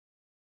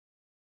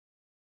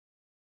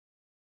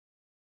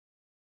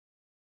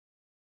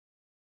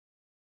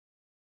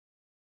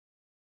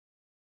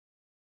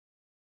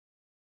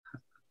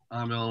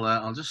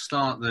I'll just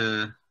start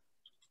the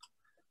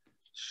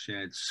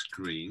shared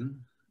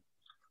screen.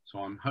 So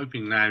I'm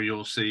hoping now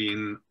you're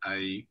seeing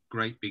a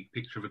great big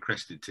picture of a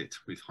crested tit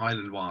with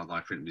Highland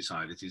Wildlife written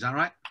beside it. Is that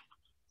right?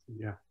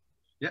 Yeah.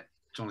 Yeah,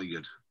 jolly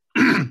good.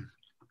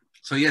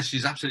 So yes,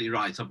 she's absolutely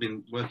right. I've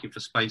been working for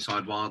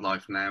Speyside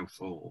Wildlife now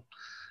for,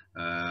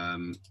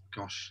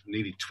 gosh,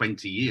 nearly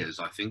 20 years,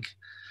 I think.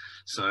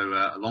 So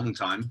a long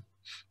time.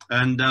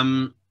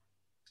 And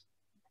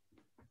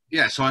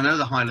yeah, so I know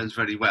the Highlands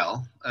very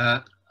well.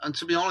 And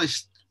to be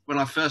honest, when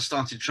I first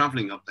started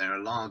traveling up there,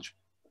 a large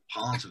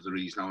part of the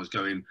reason I was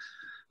going,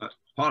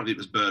 part of it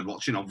was bird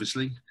watching,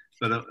 obviously,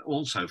 but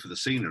also for the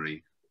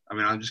scenery. I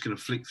mean, I'm just going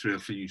to flick through a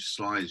few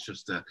slides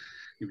just to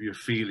give you a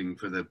feeling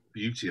for the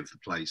beauty of the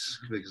place,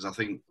 because I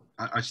think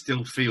I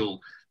still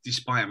feel,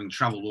 despite having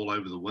traveled all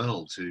over the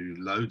world to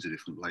loads of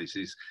different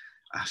places,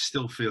 I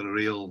still feel a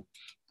real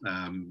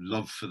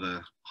love for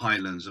the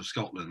Highlands of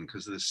Scotland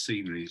because the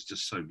scenery is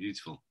just so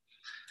beautiful.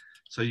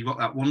 So you've got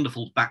that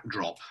wonderful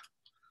backdrop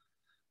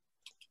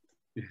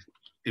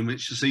in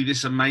which to see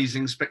this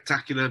amazing,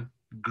 spectacular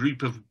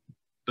group of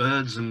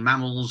birds and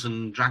mammals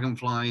and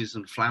dragonflies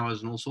and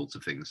flowers and all sorts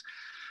of things.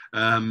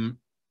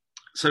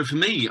 So for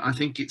me, I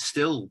think it's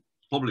still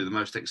probably the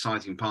most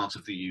exciting part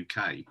of the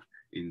UK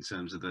in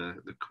terms of the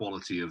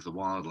quality of the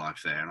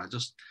wildlife there. And I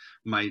just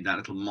made that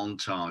little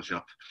montage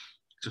up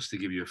just to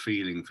give you a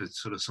feeling for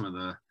sort of some of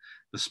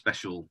the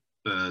special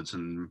birds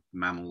and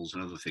mammals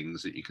and other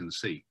things that you can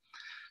see.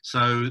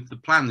 So the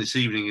plan this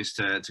evening is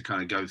to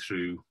kind of go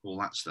through all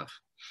that stuff.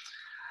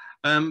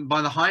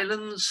 By the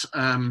Highlands,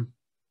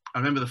 I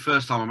remember the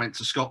first time I went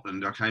to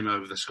Scotland, I came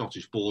over the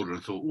Scottish border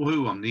and thought,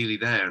 woohoo, I'm nearly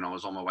there. And I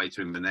was on my way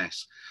to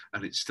Inverness.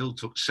 And it still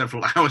took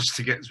several hours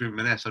to get to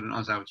Inverness. I didn't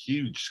realize how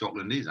huge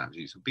Scotland is,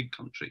 actually. It's a big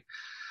country.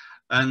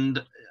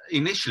 And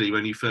initially,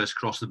 when you first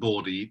cross the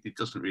border, it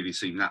doesn't really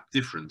seem that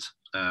different.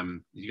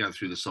 You go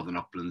through the southern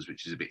uplands,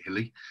 which is a bit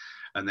hilly,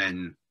 and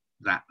then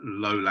that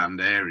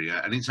lowland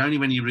area. And it's only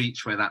when you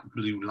reach where that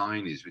blue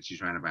line is, which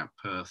is around about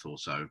Perth or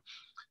so,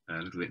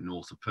 a little bit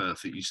north of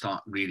Perth, that you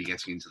start really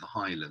getting into the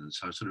Highlands.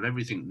 So sort of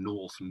everything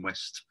north and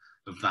west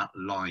of that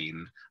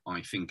line,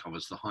 I think of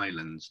as the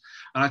Highlands.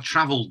 And I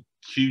travelled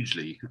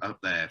hugely up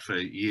there for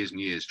years and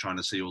years trying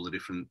to see all the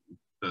different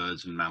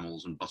birds and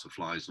mammals and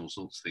butterflies and all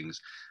sorts of things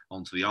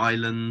onto the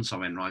islands. I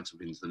went right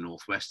up into the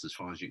northwest as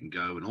far as you can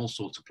go and all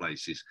sorts of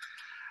places.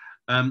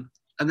 And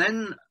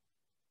then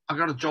I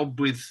got a job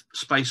with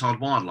Speyside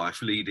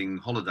Wildlife leading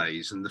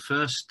holidays, and the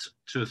first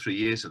 2 or 3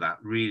 years of that,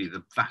 really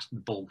the vast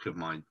bulk of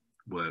my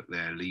work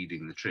there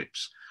leading the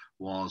trips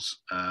was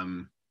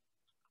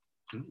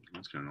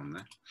what's going on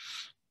there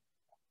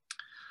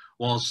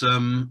was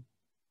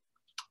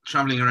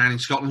traveling around in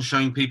Scotland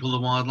showing people the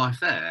wildlife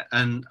there.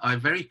 And I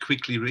very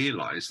quickly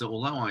realized that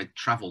although I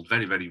traveled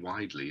very, very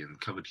widely and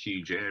covered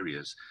huge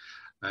areas,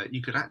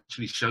 you could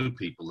actually show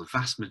people the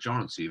vast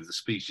majority of the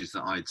species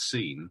that I'd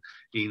seen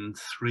in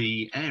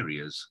 3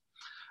 areas.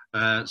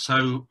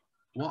 So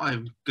what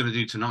I'm going to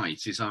do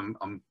tonight is I'm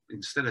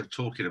instead of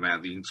talking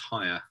about the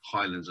entire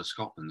Highlands of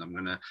Scotland, I'm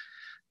going to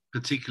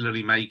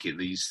particularly make it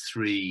these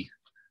 3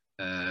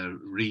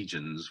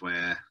 regions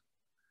where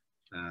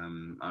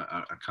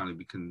I kind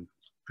of can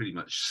pretty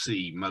much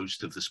see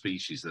most of the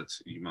species that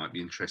you might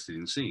be interested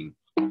in seeing.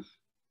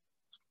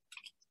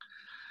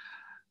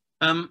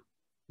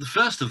 The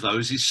first of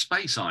those is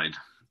Speyside,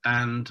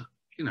 and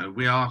you know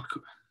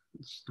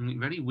there's something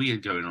very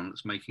weird going on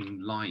that's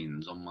making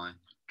lines on my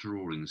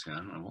drawings here. I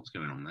don't know what's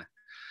going on there.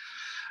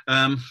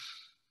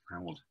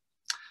 How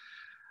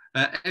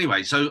odd.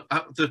 Anyway, so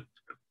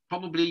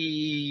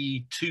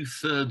probably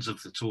 2/3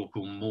 of the talk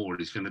or more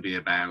is going to be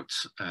about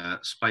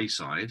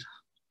Speyside,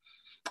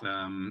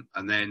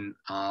 and then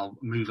I'll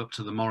move up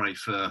to the Moray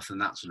Firth and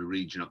that sort of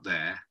region up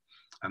there,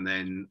 and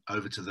then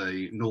over to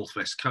the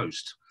northwest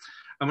coast.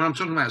 And when I'm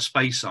talking about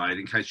Speyside,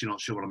 in case you're not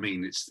sure what I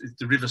mean, it's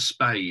the River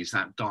Spey is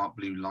that dark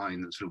blue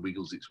line that sort of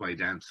wiggles its way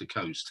down to the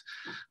coast.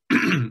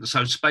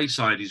 So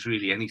Speyside is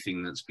really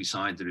anything that's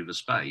beside the River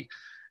Spey,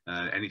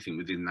 anything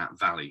within that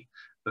valley.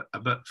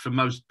 But for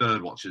most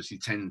bird watchers, you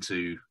tend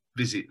to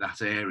visit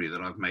that area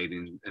that I've made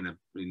in a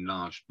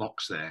large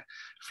box there,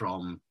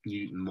 from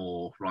Newton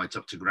Moor right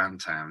up to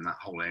Grantown, that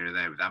whole area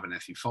there with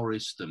Abernethy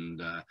Forest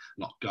and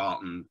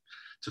Lochgarten,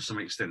 to some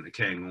extent the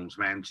Cairngorms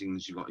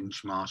Mountains. You've got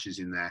Inchmarshes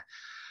in there.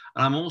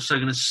 And I'm also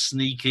going to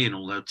sneak in,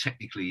 although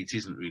technically it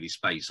isn't really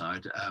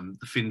Speyside,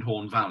 the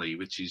Findhorn Valley,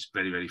 which is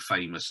very, very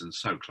famous and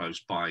so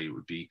close by, it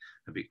would be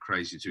a bit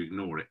crazy to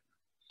ignore it.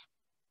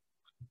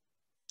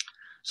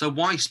 So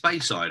why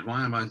Speyside?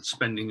 Why am I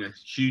spending a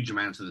huge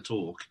amount of the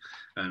talk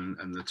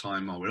and the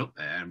time while we're up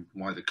there, and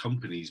why the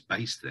company's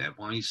based there?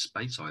 Why is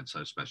Speyside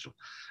so special?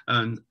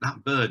 And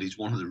that bird is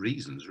one of the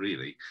reasons,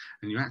 really.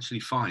 And you actually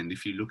find,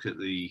 if you look at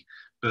the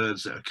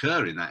birds that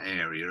occur in that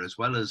area, as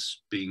well as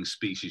being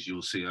species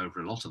you'll see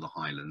over a lot of the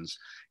Highlands,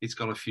 it's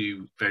got a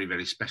few very,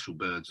 very special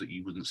birds that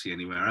you wouldn't see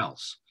anywhere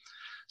else.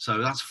 So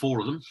that's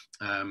 4 of them,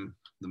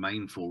 the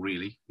main 4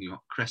 really. You've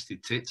got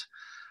crested tit.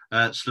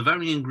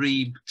 Slavonian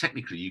grebe,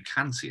 technically you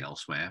can see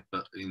elsewhere,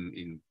 but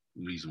in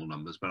reasonable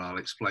numbers, but I'll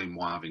explain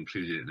why I've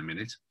included it in a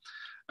minute.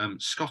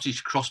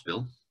 Scottish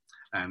crossbill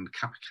and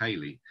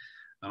capercaillie.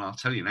 And I'll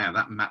tell you now,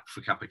 that map for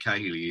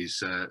capercaillie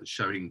is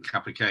showing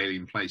capercaillie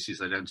in places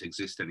they don't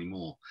exist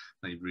anymore.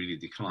 They've really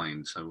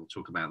declined, so we'll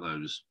talk about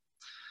those.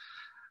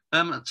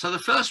 So the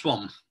first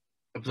one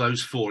of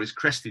those four is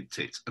crested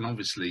tit, and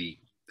obviously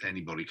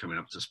anybody coming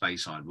up to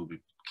Speyside will be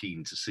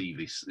keen to see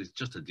this. It's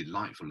just a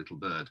delightful little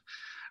bird,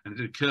 and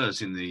it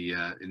occurs in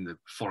the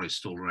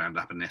forest all around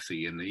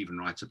Abernethy and even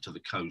right up to the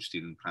coast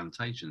in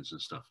plantations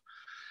and stuff.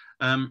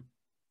 And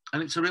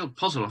it's a real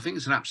puzzle. I think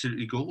it's an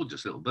absolutely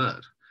gorgeous little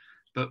bird.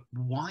 But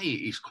why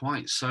it is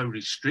quite so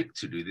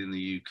restricted within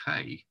the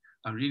UK,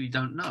 I really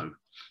don't know.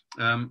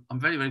 I'm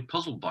very, very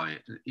puzzled by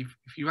it. If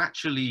you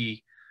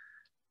actually,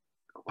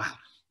 well,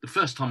 the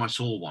first time I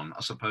saw one,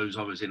 I suppose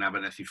I was in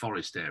Abernethy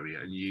Forest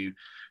area, and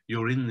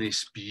you're in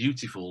this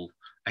beautiful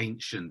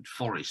ancient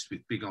forest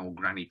with big old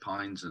granny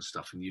pines and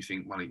stuff, and you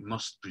think, well, it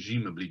must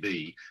presumably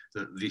be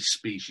that this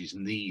species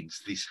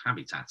needs this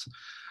habitat.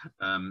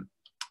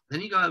 Then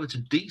you go over to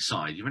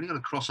Deeside. You've only got to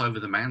cross over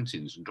the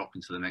mountains and drop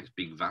into the next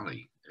big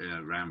valley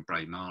around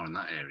Braemar and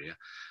that area,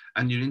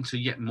 and you're into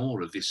yet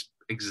more of this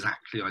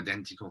exactly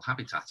identical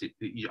habitat.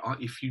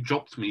 If you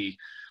dropped me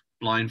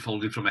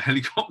blindfolded from a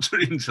helicopter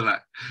into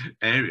that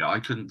area,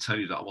 I couldn't tell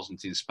you that I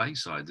wasn't in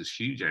Speyside. There's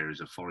huge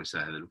areas of forest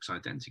there that looks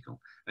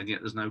identical, and yet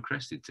there's no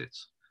crested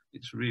tits.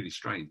 It's really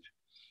strange.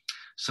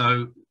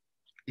 So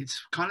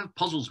it's kind of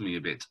puzzles me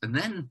a bit. And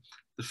then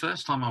the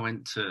first time I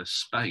went to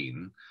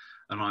Spain,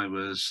 and I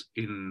was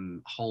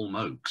in Holm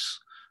Oaks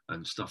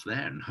and stuff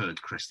there, and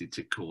heard crested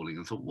tit calling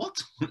and thought,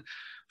 what?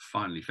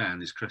 Finally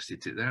found this crested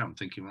tit there. I'm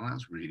thinking, well,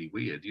 that's really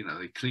weird. You know,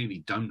 they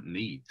clearly don't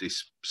need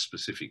this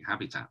specific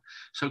habitat.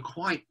 So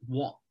quite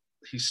what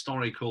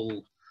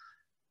historical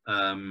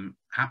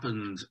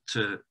happened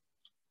to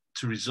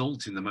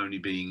result in them only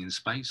being in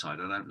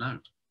Speyside, I don't know.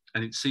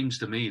 And it seems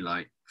to me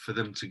like for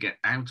them to get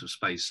out of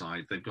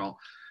Speyside, they've got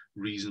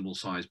reasonable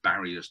sized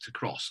barriers to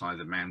cross,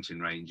 either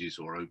mountain ranges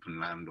or open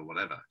land or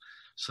whatever.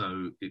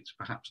 So it's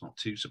perhaps not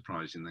too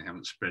surprising they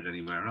haven't spread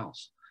anywhere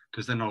else,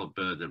 because they're not a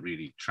bird that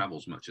really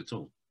travels much at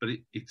all. But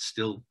it's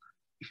still,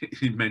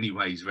 in many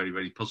ways, very,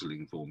 very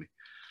puzzling for me.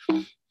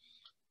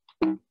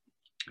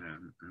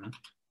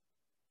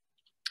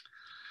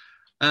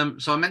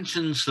 So I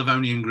mentioned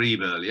Slavonian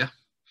grebe earlier.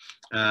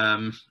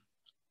 Let me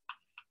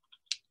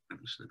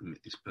just admit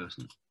this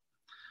person.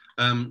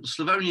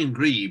 Slavonian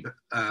grebe,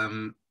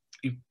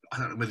 I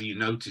don't know whether you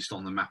noticed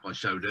on the map I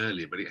showed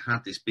earlier, but it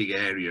had this big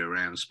area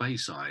around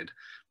Speyside,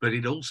 but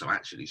it also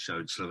actually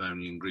showed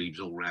Slavonian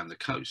grebes all around the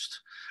coast.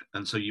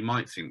 And so you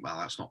might think, well,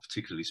 that's not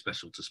particularly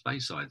special to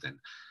Speyside then.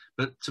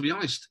 But to be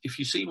honest, if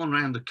you see one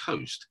around the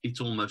coast, it's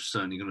almost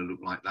certainly going to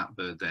look like that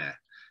bird there.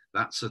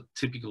 That's a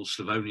typical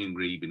Slavonian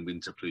grebe in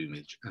winter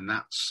plumage. And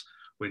that's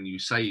when you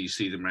say you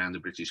see them around the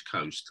British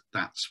coast,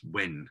 that's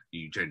when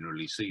you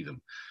generally see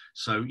them.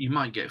 So you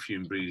might get a few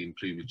in breeding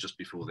plumage just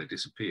before they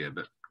disappear,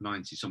 but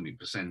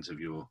 90-something% of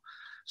your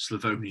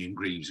Slavonian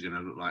grebes are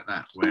going to look like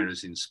that.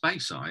 Whereas in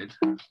Speyside,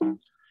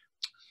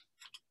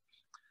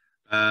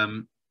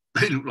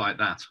 they look like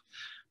that,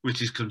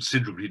 which is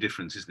considerably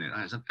different, isn't it?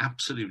 That is an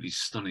absolutely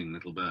stunning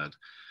little bird.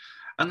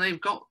 And they've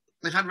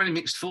had very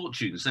mixed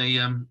fortunes.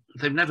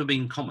 They've never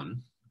been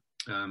common.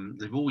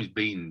 They've always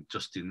been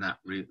just in that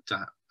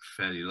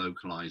fairly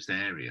localised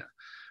area.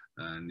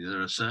 And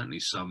there are certainly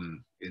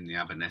some in the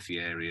Abernethy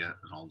area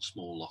and on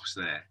small lochs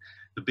there.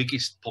 The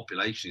biggest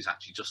population is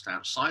actually just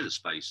outside of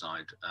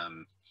Speyside,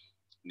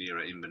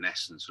 nearer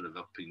Inverness and sort of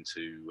up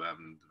into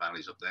the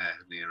valleys up there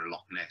near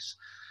Loch Ness,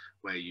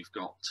 where you've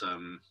got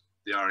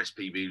the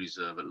RSPB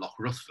reserve at Loch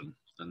Ruthven,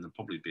 and there'll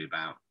probably be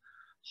about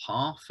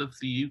half of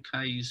the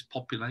UK's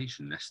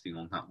population nesting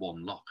on that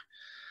one loch.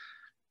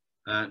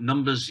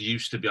 Numbers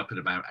used to be up at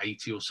about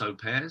 80 or so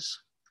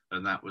pairs,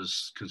 and that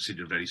was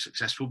considered very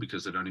successful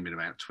because there'd only been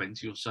about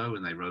 20 or so,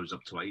 and they rose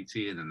up to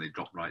 80, and then they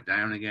dropped right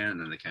down again, and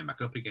then they came back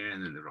up again,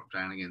 and then they dropped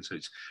down again. So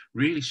it's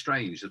really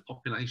strange. The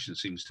population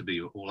seems to be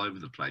all over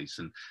the place,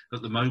 and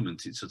at the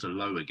moment it's at a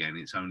low again.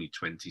 It's only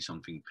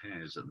 20-something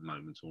pairs at the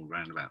moment, or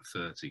around about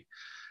 30.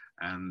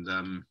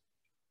 And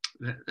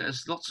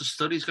there's lots of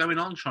studies going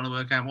on trying to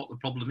work out what the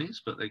problem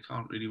is, but they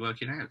can't really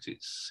work it out.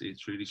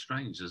 It's really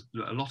strange. There's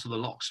a lot of the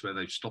lochs where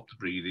they've stopped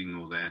breeding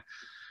or they're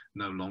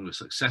no longer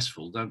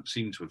successful don't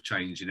seem to have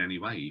changed in any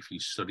way. If you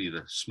study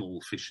the small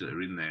fish that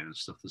are in there and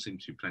stuff, there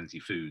seems to be plenty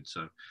of food.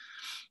 So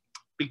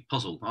big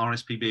puzzle.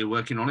 RSPB are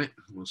working on it.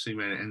 We'll see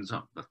where it ends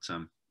up. But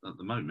at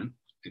the moment,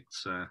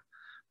 it's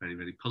very,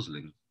 very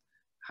puzzling.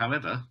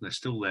 However, they're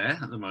still there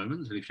at the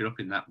moment. And if you're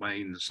up in that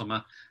way in the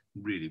summer,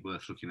 really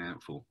worth looking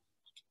out for.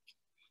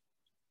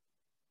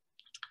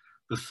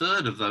 The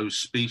third of those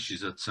species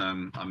that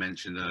I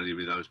mentioned earlier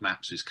with those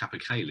maps is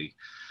capercaillie.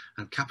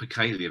 And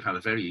capercaillie have had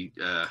a very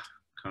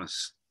kind of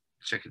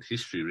checkered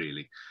history,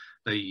 really.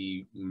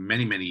 They,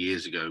 many, many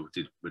years ago,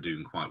 were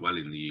doing quite well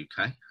in the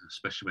UK,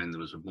 especially when there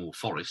was more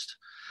forest.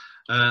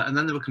 And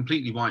then they were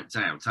completely wiped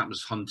out. That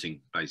was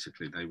hunting,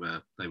 basically. They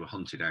were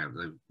hunted out.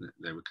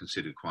 They were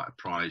considered quite a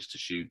prize to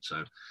shoot,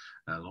 so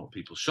a lot of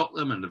people shot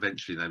them, and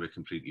eventually they were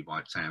completely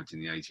wiped out in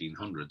the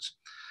 1800s.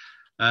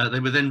 They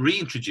were then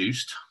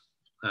reintroduced,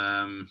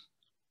 and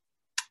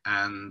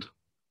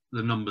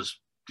the numbers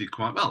did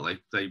quite well.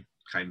 They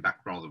came back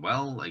rather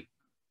well.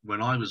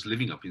 When I was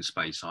living up in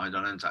Speyside,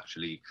 I don't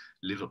actually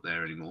live up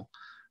there anymore.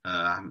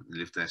 I haven't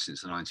lived there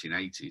since the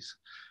 1980s.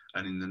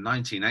 And in the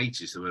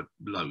 1980s, there were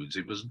loads.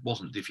 It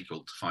wasn't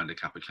difficult to find a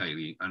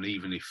capercaillie. And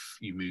even if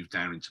you moved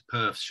down into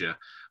Perthshire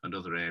and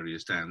other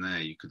areas down there,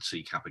 you could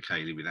see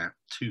capercaillie without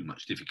too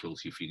much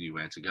difficulty if you knew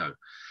where to go.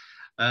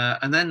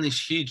 And then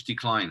this huge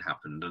decline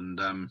happened, and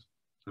there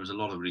was a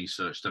lot of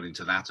research done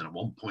into that. And at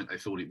one point, they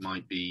thought it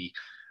might be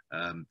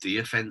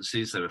deer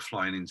fences. They were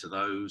flying into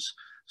those.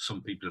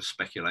 Some people have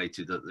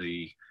speculated that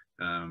the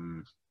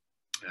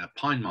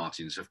pine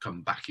martens have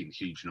come back in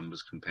huge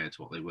numbers compared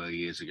to what they were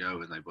years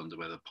ago, and they wonder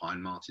whether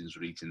pine martens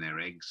are eating their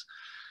eggs.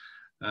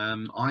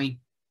 I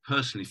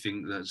personally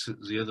think that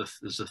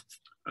there's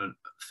a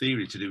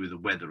theory to do with the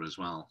weather as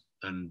well.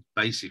 And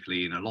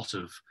basically, in a lot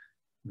of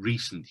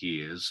recent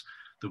years,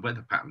 the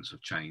weather patterns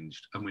have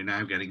changed, and we're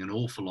now getting an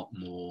awful lot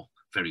more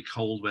very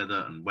cold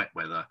weather and wet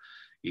weather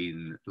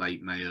in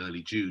late May,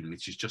 early June,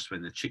 which is just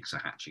when the chicks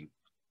are hatching.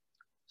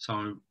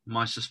 So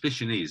my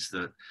suspicion is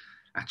that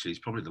actually it's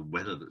probably the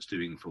weather that's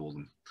doing for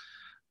them.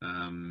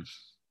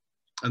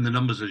 And the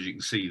numbers, as you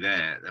can see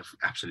there, have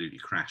absolutely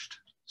crashed.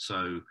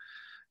 So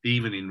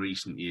even in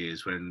recent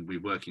years, when we're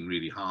working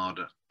really hard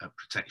at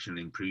protection,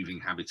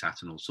 improving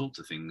habitat and all sorts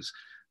of things,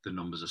 the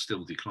numbers are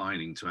still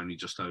declining to only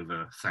just over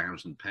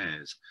 1,000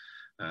 pairs.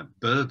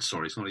 Birds,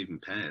 sorry, it's not even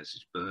pairs,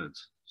 it's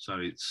birds. So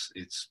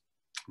it's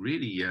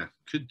really,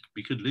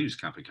 we could lose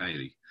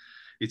capercaillie.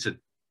 It's a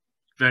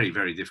very,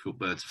 very difficult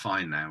bird to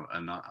find now.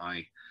 And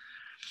I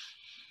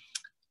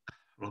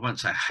won't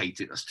say I hate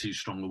it, that's too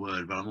strong a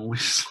word, but I'm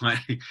always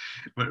slightly,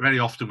 very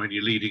often when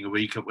you're leading a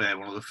week up there,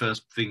 one of the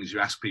first things you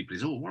ask people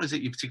is, oh, what is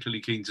it you're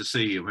particularly keen to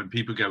see? And when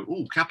people go,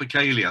 oh,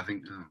 capercaillie, I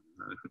think, oh,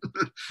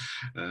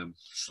 no.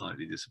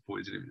 Slightly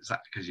disappointed if it's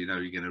that, because you know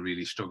you're going to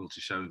really struggle to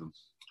show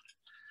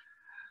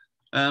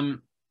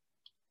them.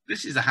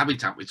 This is the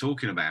habitat we're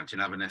talking about in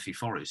Abernethy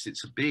Forest.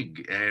 It's a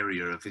big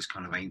area of this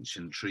kind of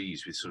ancient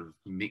trees with sort of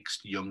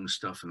mixed young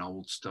stuff and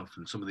old stuff,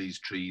 and some of these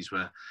trees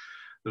where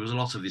there was a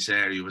lot of this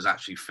area was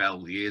actually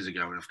felled years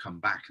ago and have come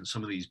back, and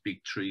some of these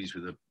big trees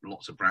with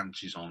lots of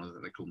branches on it,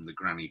 they call them the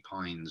granny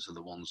pines, are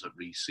the ones that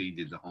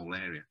reseeded the whole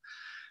area.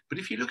 But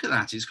if you look at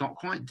that, it's got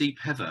quite deep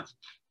heather.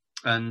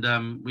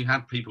 And we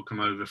had people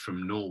come over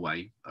from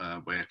Norway,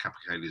 where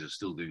capercaillies are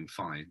still doing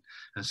fine,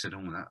 and said,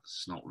 oh,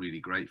 that's not really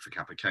great for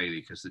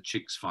capercaillie because the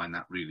chicks find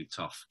that really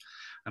tough.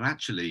 And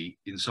actually,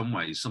 in some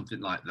ways,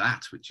 something like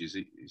that, which is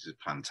a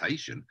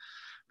plantation,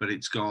 but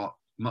it's got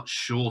much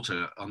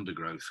shorter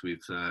undergrowth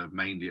with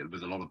mainly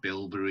with a lot of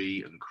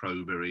bilberry and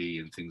crowberry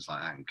and things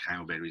like that, and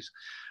cowberries.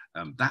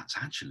 That's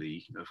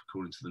actually,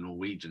 according to the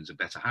Norwegians, a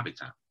better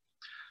habitat.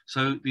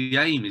 So the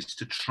aim is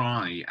to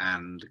try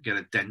and get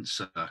a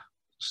denser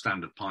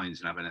stand of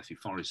pines in Abernethy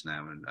Forest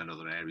now and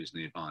other areas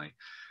nearby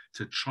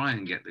to try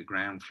and get the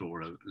ground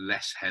flora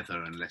less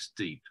heather and less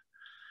deep.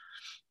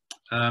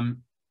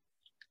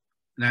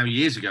 Now,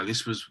 years ago,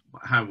 this was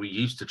how we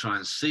used to try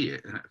and see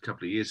it. A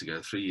couple of years ago,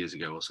 3 years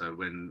ago or so,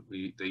 when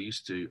they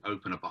used to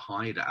open up a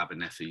hide at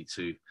Abernethy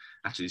to,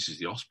 actually this is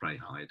the osprey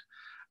hide,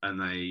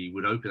 and they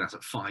would open that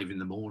at 5 in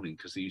the morning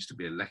because there used to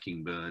be a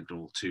lecking bird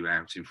or two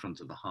out in front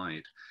of the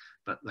hide.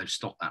 But they've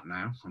stopped that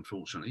now,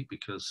 unfortunately,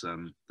 because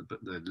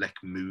the lek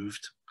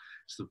moved.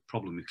 So the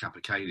problem with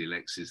capercaillie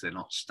leks is they're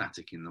not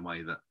static in the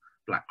way that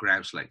black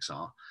grouse leks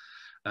are.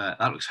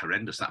 That looks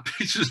horrendous, that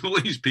picture. All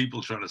these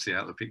people trying to see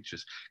out the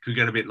pictures. Could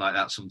get a bit like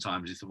that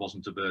sometimes if there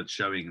wasn't a bird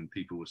showing and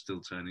people were still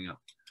turning up.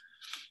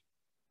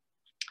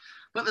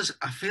 But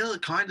I feel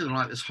kind of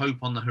like there's hope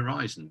on the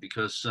horizon,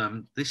 because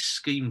this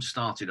scheme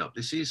started up.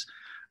 This is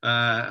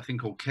a thing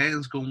called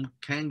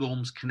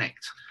Cairngorms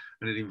Connect,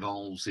 and it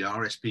involves the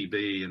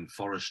RSPB and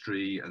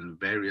forestry and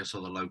various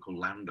other local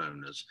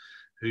landowners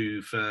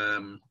who've,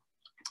 I'm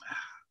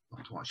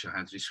not quite sure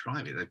how to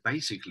describe it. They've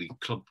basically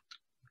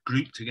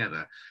grouped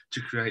together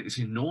to create this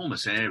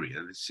enormous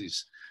area.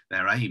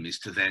 Their aim is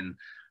to then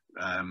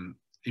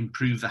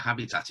improve the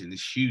habitat in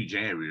this huge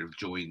area of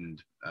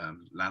joined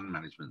land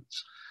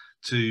managements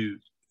to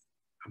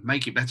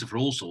make it better for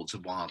all sorts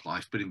of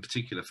wildlife, but in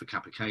particular for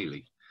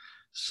capercaillie.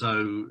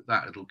 So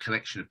that little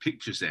collection of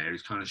pictures there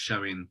is kind of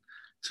showing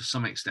to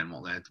some extent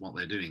what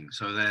they're doing.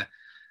 So the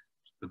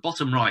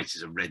bottom right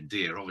is a red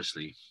deer,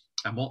 obviously.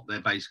 And what they're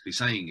basically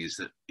saying is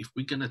that if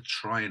we're going to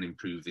try and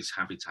improve this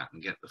habitat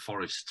and get the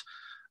forest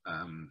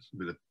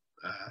with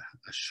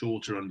a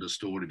shorter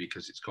understory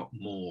because it's got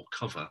more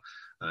cover,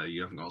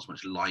 you haven't got as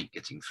much light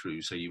getting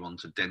through, so you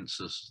want a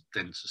denser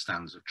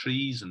stands of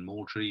trees and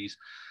more trees,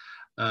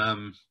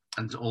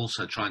 and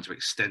also trying to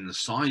extend the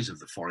size of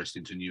the forest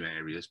into new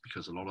areas,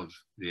 because a lot of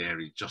the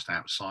area just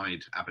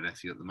outside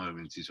Abernethy at the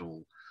moment is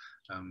all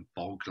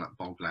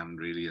bogland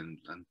really and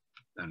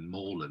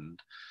moorland.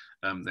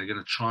 they're going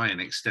to try and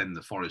extend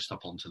the forest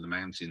up onto the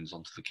mountains,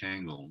 onto the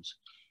Cairngorms.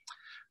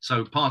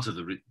 So part of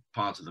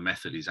the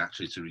method is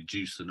actually to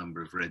reduce the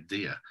number of red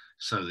deer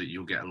so that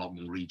you'll get a lot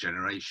more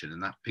regeneration.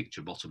 And that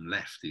picture bottom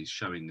left is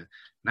showing the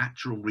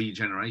natural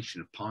regeneration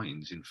of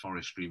pines in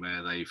forestry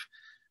where they've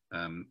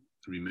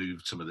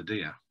removed some of the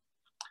deer.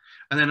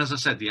 And then, as I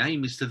said, the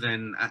aim is to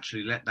then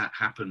actually let that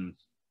happen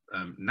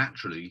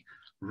naturally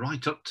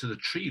right up to the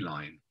tree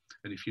line.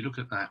 And if you look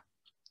at that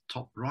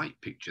top right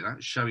picture,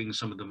 that's showing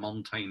some of the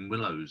montane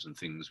willows and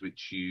things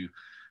which you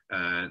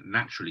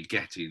naturally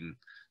get in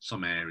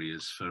some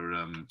areas for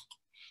I'm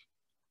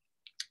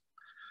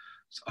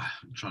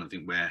trying to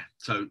think where.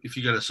 So if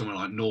you go to somewhere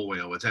like Norway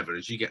or whatever,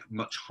 as you get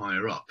much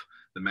higher up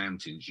the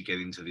mountains, you get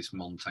into this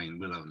montane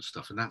willow and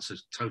stuff, and that's a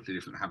totally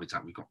different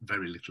habitat. We've got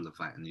very little of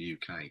that in the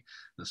UK.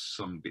 There's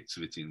some bits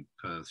of it in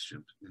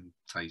Perthshire, in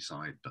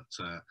Speyside, but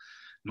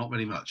not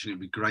very much, and it'd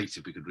be great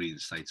if we could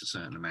reinstate a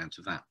certain amount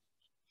of that.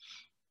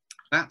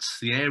 That's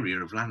the area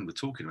of land we're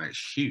talking about.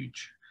 It's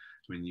huge.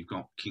 I mean, you've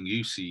got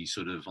Kingussie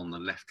sort of on the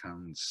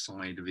left-hand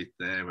side of it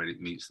there where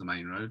it meets the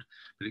main road,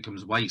 but it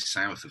comes way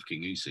south of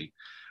Kingussie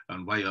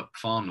and way up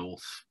far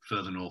north,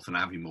 further north than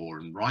Aviemore,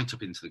 and right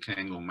up into the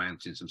Cairngorm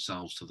Mountains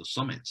themselves to the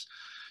summits.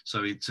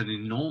 So it's an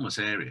enormous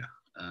area,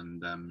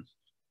 and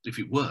if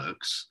it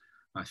works,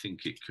 I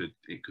think it could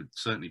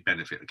certainly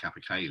benefit the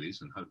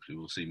Capercaillies, and hopefully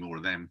we'll see more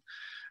of them.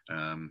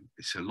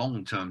 It's a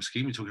long-term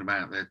scheme. We're talking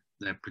about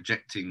they're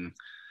projecting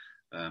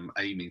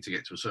aiming to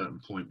get to a certain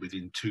point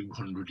within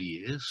 200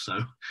 years. So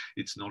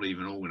it's not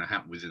even all going to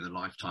happen within the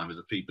lifetime of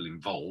the people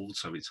involved.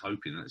 So it's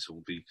hoping that this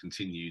will be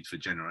continued for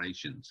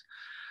generations.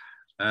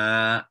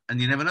 And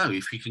you never know,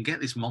 if you can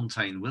get this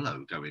montane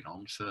willow going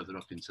on further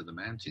up into the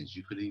mountains,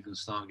 you could even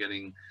start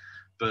getting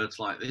birds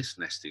like this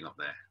nesting up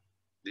there.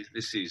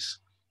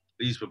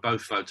 These were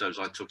both photos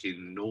I took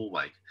in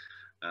Norway,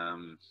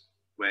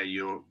 where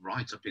you're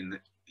right up in the,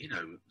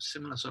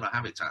 similar sort of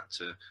habitat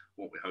to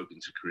what we're hoping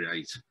to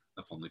create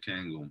up on the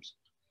Cairngorms.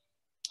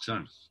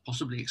 So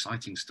possibly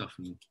exciting stuff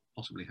and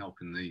possibly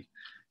helping the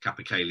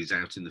Capercaillies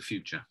out in the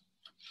future.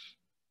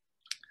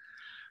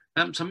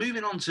 So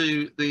moving on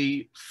to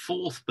the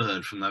fourth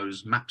bird from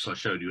those maps I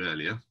showed you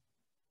earlier.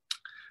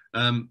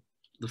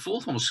 The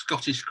fourth one was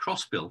Scottish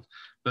crossbill,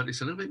 but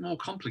it's a little bit more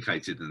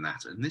complicated than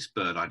that. And this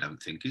bird, I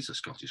don't think, is a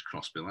Scottish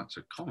crossbill. That's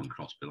a common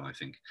crossbill, I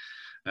think.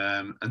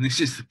 And this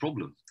is the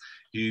problem.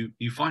 You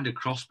find a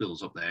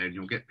crossbills up there and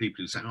you'll get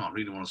people who say, oh, I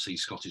really want to see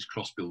Scottish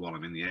crossbill while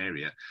I'm in the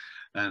area.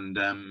 And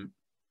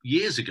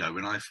years ago,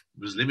 when I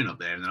was living up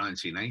there in the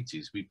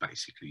 1980s, we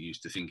basically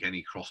used to think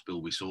any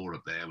crossbill we saw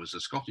up there was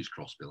a Scottish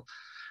crossbill.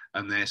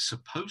 And they're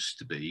supposed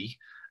to be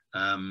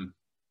a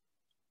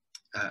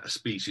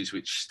species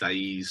which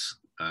stays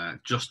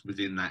just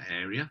within that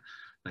area.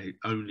 They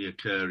only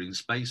occur in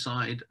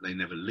Speyside. They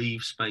never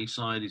leave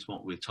Speyside, is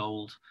what we're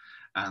told.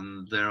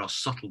 And there are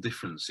subtle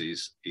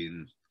differences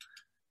in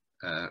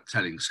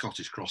telling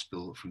Scottish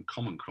crossbill from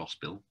common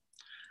crossbill.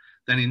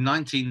 Then in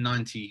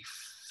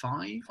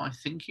 1995, I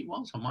think it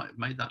was, I might have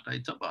made that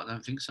date up, but I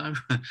don't think so.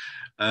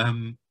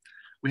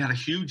 We had a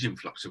huge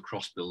influx of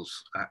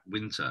crossbills at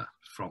winter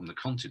from the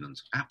continent,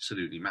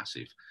 absolutely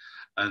massive.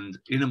 And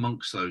in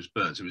amongst those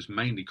birds, it was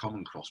mainly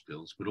common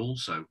crossbills, but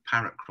also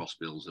parrot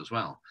crossbills as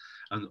well.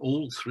 And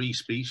all three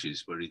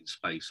species were in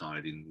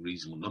Speyside in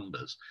reasonable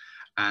numbers,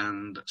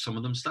 and some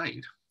of them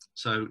stayed.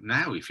 So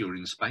now if you're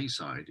in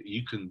Speyside,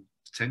 you can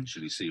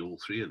potentially see all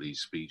three of these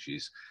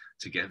species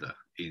together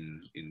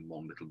in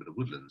one little bit of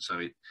woodland.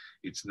 So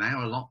it's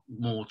now a lot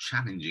more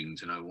challenging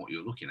to know what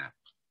you're looking at.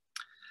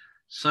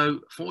 So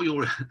for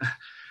your,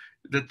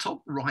 the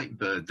top right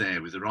bird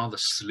there with a rather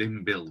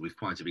slim bill with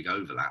quite a big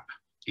overlap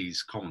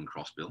is common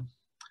crossbill.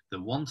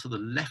 The one to the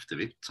left of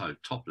it, so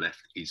top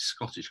left, is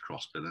Scottish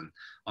crossbill. And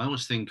I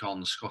always think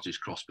on Scottish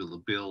crossbill,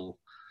 the bill,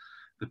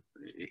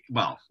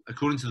 well,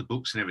 according to the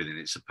books and everything,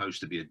 it's supposed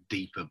to be a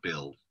deeper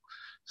bill,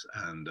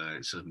 and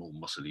it's a more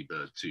muscly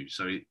bird too.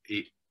 So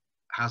it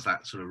has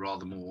that sort of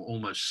rather more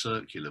almost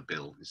circular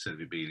bill instead of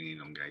it being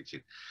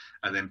elongated.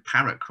 And then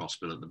parrot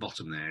crossbill at the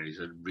bottom there is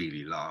a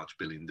really large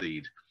bill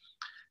indeed.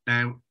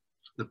 Now,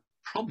 the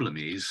problem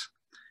is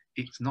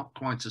it's not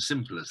quite as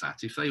simple as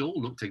that. If they all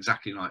looked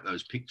exactly like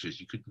those pictures,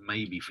 you could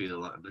maybe feel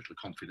a little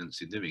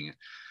confidence in doing it.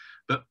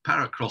 But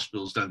parrot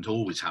crossbills don't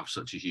always have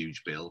such a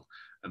huge bill.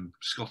 And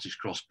Scottish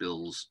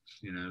crossbills,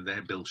 you know,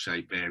 their bill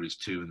shape varies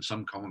too. And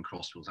some common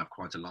crossbills have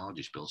quite a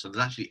largish bill. So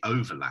there's actually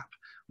overlap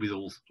with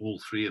all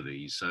three of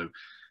these. So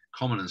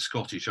common and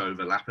Scottish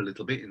overlap a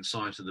little bit in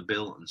size of the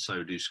bill, and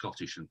so do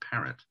Scottish and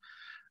parrot.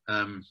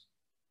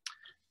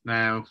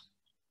 Now,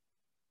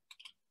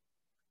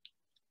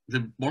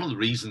 one of the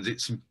reasons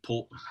it's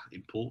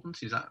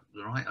important, is that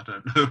right? I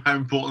don't know how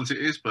important it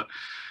is, but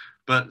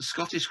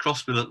Scottish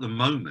crossbill at the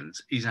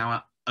moment is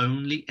our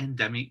only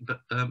endemic,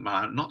 but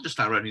not just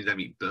our only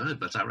endemic bird,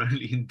 but our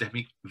only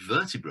endemic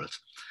vertebrate.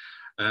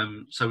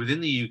 So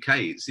within the UK,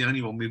 it's the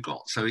only one we've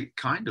got. So it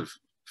kind of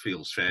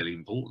feels fairly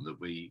important that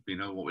we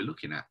know what we're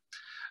looking at.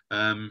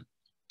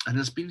 And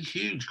there's been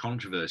huge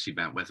controversy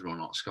about whether or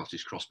not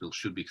Scottish crossbill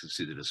should be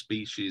considered a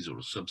species or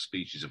a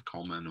subspecies of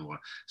common or a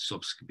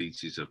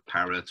subspecies of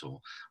parrot, or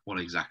what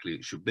exactly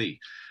it should be.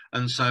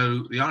 And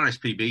so the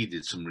RSPB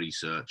did some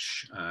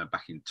research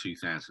back in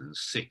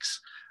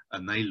 2006,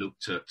 and they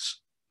looked at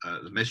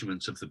the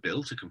measurements of the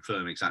bill to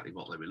confirm exactly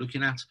what they were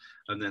looking at,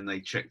 and then they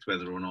checked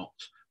whether or not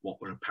what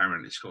were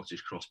apparently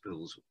Scottish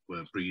crossbills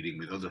were breeding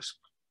with other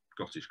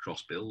Scottish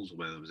crossbills, or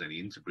whether there was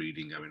any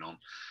interbreeding going on.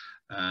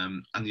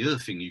 And the other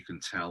thing you can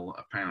tell,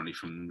 apparently,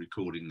 from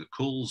recording the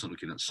calls and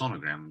looking at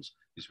sonograms,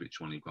 is which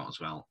one you've got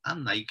as well.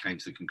 And they came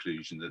to the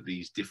conclusion that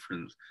these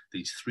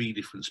three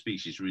different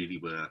species really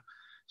were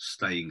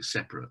staying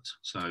separate.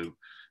 So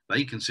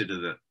they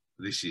consider that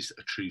this is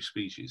a true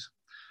species.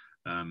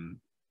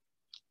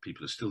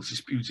 People are still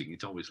disputing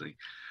it, obviously.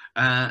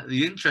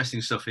 The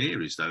interesting stuff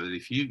here is, though,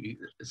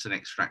 that it's an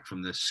extract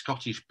from the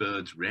Scottish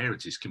Birds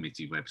Rarities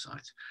Committee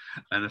website.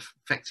 And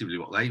effectively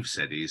what they've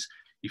said is,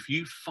 if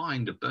you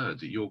find a bird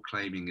that you're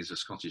claiming is a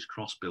Scottish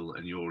crossbill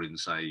and you're in,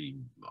 say,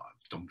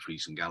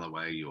 Dumfries and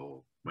Galloway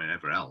or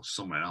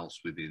somewhere else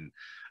within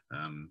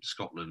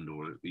Scotland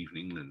or even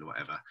England or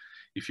whatever,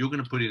 if you're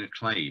going to put in a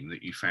claim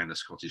that you found a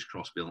Scottish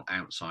crossbill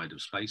outside of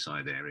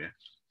Speyside area,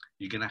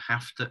 you're going to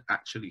have to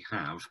actually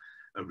have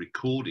a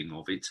recording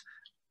of it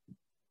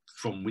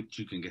from which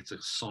you can get a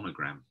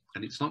sonogram.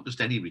 And it's not just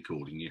any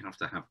recording, you have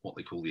to have what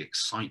they call the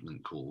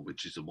excitement call,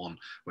 which is the one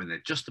when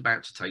they're just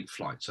about to take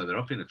flight. So they're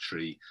up in a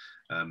tree,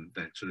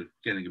 they're sort of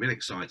getting a bit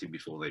excited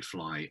before they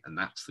fly, and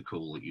that's the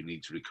call that you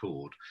need to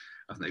record.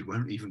 And they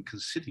won't even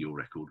consider your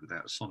record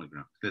without a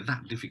sonogram. They're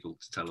that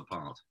difficult to tell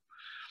apart.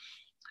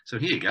 So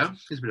here you go,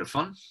 here's a bit of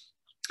fun.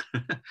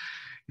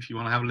 If you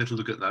want to have a little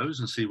look at those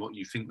and see what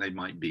you think they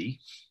might be.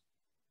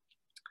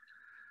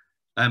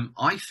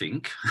 I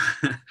think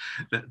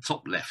that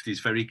top left is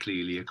very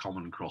clearly a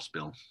common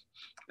crossbill.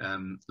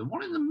 The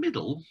one in the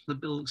middle, the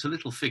bill looks a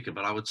little thicker,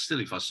 but I would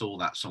still, if I saw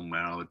that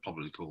somewhere, I would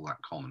probably call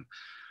that common.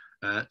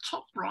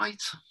 Top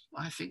right,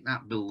 I think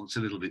that bill looks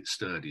a little bit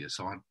sturdier,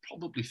 so I'd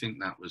probably think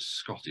that was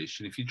Scottish.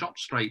 And if you drop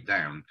straight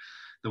down,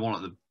 the one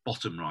at the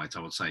bottom right,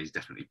 I would say is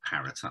definitely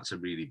parrot. That's a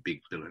really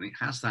big bill, and it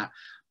has that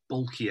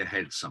bulkier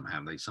head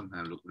somehow. They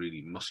somehow look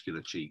really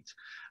muscular cheeked.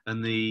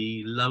 And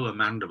the lower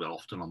mandible,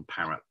 often on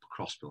parrot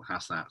crossbill,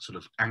 has that sort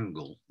of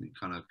angle. It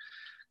kind of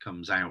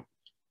comes out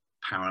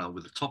parallel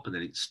with the top, and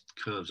then it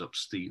curves up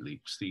steeply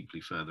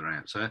further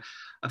out. So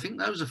I think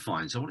those are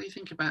fine. So what do you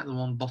think about the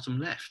one bottom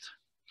left?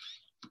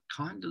 It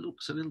kind of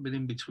looks a little bit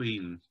in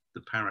between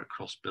the parrot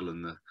crossbill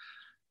and the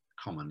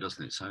common,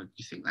 doesn't it? So do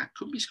you think that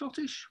could be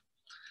Scottish?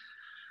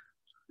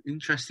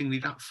 Interestingly,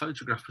 that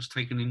photograph was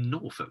taken in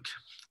Norfolk,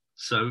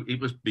 so it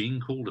was being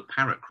called a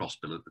parrot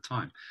crossbill at the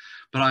time.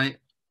 But I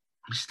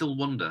still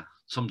wonder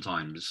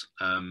sometimes.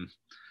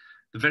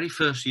 The very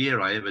first year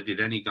I ever did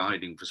any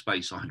guiding for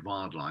Speyside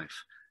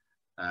Wildlife,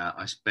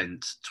 I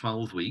spent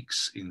 12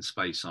 weeks in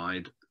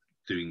Speyside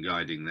doing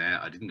guiding there.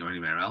 I didn't go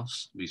anywhere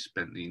else. We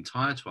spent the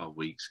entire 12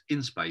 weeks in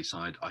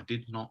Speyside. I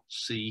did not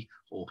see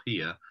or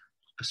hear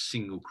a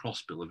single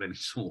crossbill of any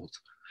sort.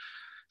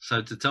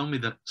 So to tell me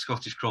that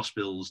Scottish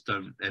crossbills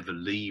don't ever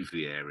leave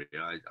the area,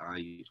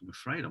 I'm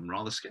afraid I'm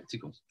rather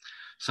sceptical.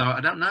 So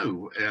I don't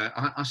know.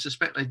 I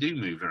suspect they do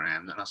move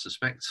around, and I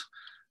suspect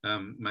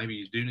maybe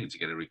you do need to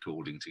get a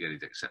recording to get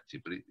it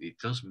accepted, but it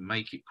does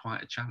make it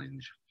quite a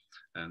challenge.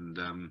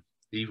 And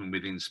even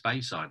within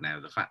Speyside now,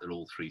 the fact that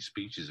all three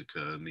species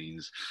occur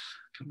means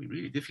it can be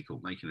really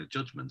difficult making a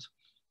judgment.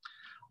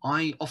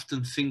 I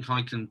often think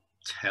I can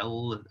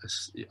tell,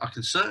 I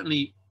can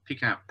certainly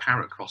pick out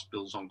parrot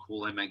crossbills on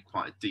call. They make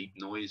quite a deep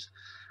noise.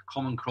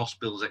 Common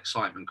crossbills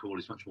excitement call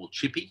is much more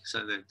chippy,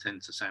 so they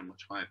tend to sound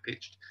much higher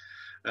pitched.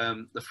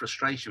 The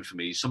frustration for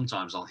me is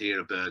sometimes I'll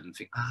hear a bird and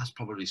think, that's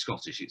probably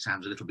Scottish. It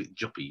sounds a little bit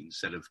juppy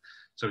instead of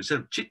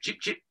chip, chip,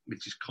 chip,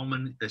 which is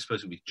common, they're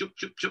supposed to be juk,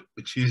 juk, juk,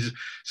 which is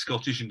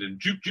Scottish, and then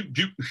juk, juk,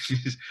 juk,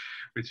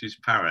 which is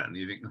parrot. And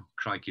you think, oh,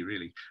 crikey,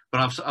 really?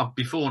 But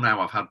before now,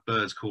 I've had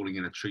birds calling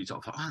in a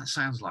treetop. I thought, that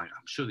sounds like,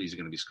 I'm sure these are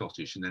going to be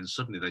Scottish. And then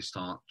suddenly they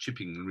start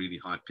chipping really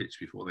high pitch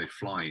before they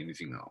fly. And you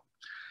think, oh,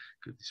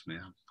 goodness me,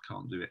 I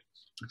can't do it.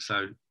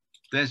 So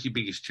there's your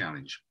biggest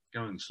challenge.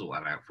 Go and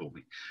sort that out for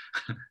me.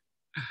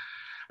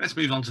 Let's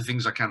move on to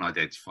things I can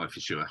identify for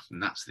sure,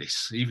 and that's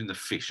this. Even the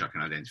fish I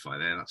can identify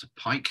there. That's a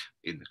pike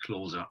in the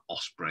claws of an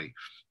osprey.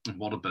 And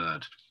what a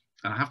bird.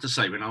 And I have to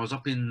say, when I was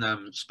up in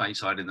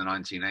Speyside in the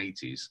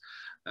 1980s,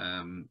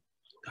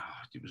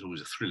 it was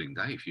always a thrilling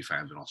day if you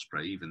found an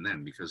osprey, even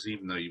then, because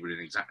even though you were in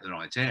exactly the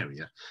right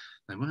area,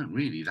 they weren't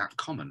really that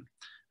common.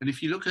 And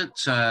if you look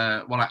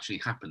at what actually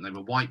happened, they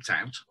were wiped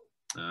out.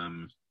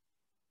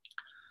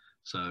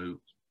 So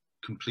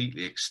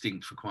completely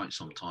extinct for quite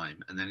some time.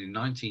 And then in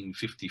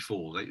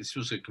 1954, this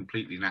was a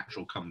completely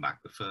natural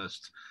comeback. The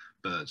first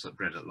birds that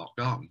bred at Loch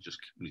Garten just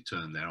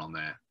returned there on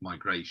their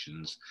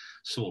migrations,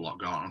 saw Loch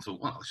Garten and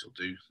thought, well, this will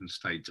do, and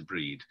stayed to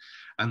breed.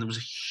 And there was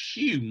a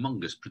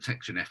humongous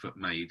protection effort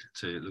made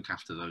to look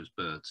after those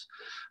birds.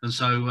 And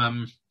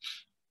so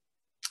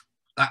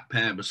that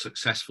pair was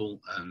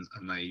successful,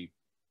 and they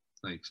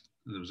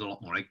there was a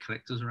lot more egg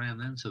collectors around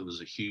then, so there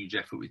was a huge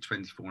effort with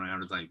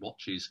 24-hour-a-day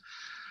watches.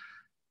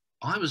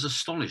 I was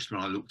astonished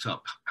when I looked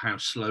up how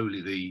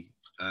slowly the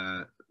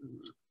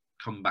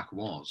comeback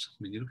was. I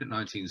mean, you look at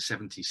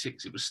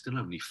 1976, it was still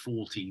only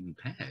 14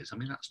 pairs. I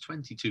mean, that's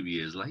 22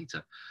 years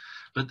later.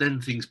 But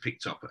then things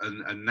picked up,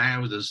 and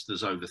now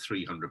there's over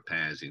 300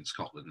 pairs in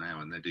Scotland now,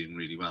 and they're doing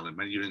really well. And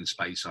when you're in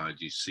Speyside,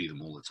 you see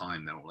them all the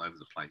time. They're all over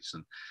the place,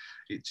 and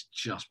it's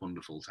just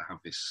wonderful to have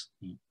this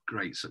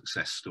great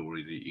success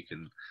story that you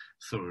can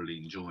thoroughly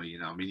enjoy. You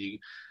know, I mean,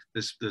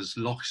 there's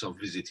lochs I've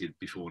visited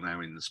before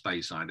now in the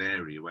Speyside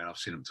area where I've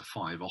seen up to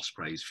 5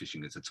 ospreys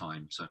fishing at a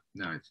time. So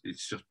no,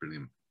 it's just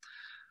brilliant.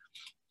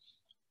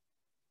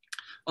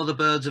 Other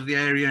birds of the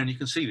area, and you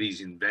can see these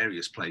in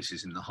various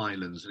places in the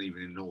Highlands and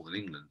even in northern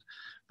England,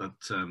 but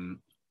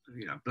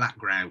you know, black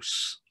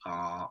grouse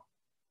are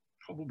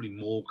probably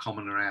more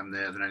common around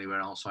there than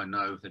anywhere else I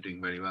know. They're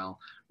doing very well.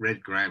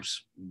 Red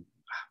grouse,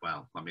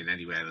 well, I mean,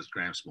 anywhere there's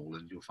grouse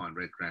moorland, you'll find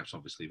red grouse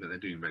obviously, but they're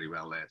doing very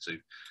well there too.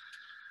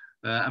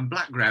 And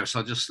black grouse,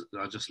 I just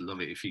love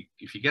it. If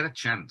you get a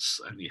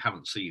chance and you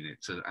haven't seen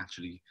it, to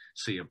actually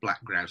see a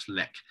black grouse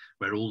lek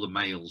where all the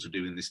males are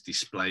doing this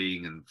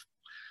displaying and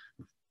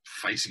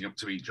facing up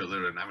to each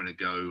other and having a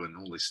go and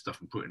all this stuff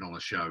and putting on a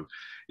show.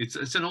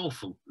 It's an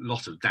awful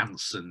lot of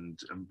dance and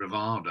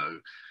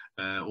bravado,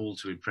 all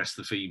to impress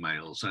the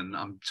females. And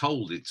I'm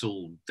told it's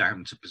all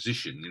down to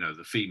position. You know,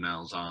 the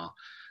females are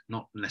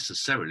not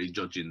necessarily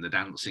judging the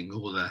dancing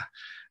or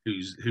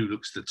who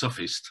looks the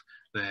toughest.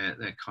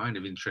 They're kind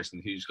of interested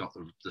in who's got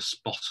the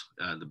spot,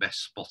 the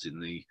best spot in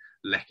the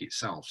lek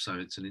itself. So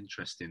it's an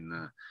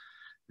interesting.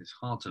 It's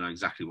hard to know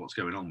exactly what's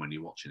going on when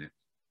you're watching it.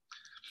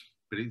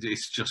 But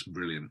it's just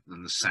brilliant,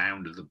 and the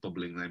sound of the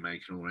bubbling they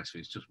make and all the rest of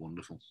it is just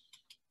wonderful.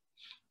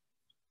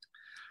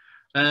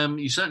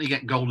 You certainly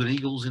get golden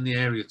eagles in the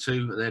area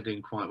too, but they're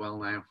doing quite well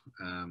now.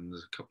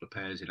 There's a couple of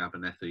pairs in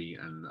Abernethy,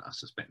 and I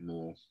suspect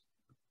more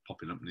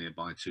popping up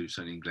nearby too,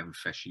 certainly in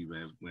Glenfeshie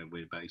where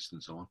we're based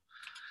and so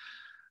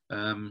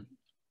on.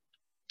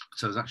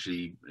 So there's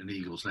actually an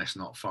eagle's nest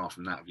not far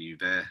from that view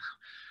there.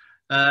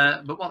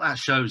 But what that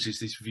shows is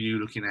this view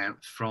looking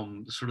out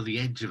from sort of the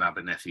edge of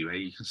Abernethy, where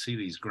you can see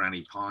these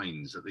granny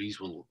pines, that these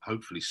will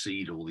hopefully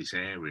seed all this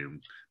area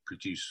and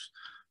produce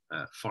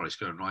forest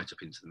going right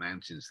up into the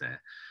mountains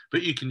there.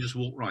 But you can just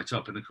walk right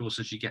up, and of course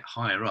as you get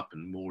higher up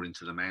and more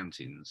into the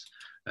mountains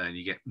and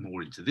you get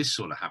more into this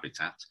sort of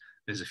habitat,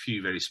 there's a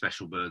few very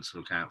special birds to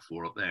look out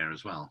for up there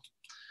as well.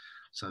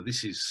 So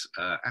this is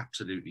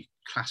absolutely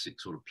classic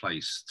sort of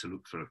place to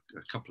look for a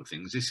couple of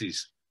things.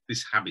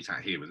 This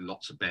habitat here with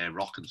lots of bare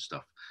rock and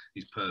stuff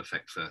is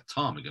perfect for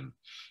ptarmigan.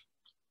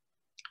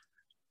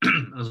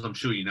 As I'm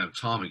sure you know,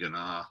 ptarmigan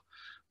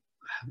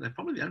they're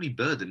probably the only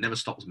bird that never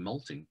stops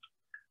molting.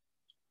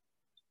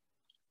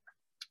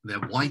 They're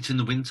white in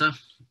the winter,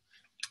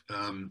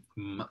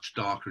 much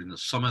darker in the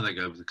summer. They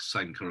go with the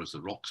same colour as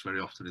the rocks very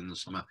often in the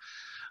summer,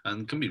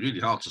 and can be really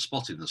hard to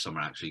spot in the summer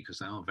actually, because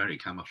they are very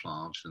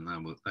camouflaged, and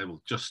they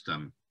will just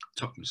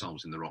tuck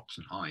themselves in the rocks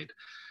and hide.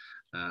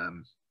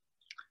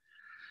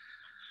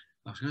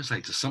 I was going to say,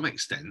 to some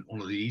extent,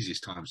 one of the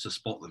easiest times to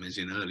spot them is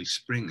in early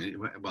spring,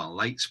 well,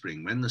 late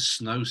spring, when the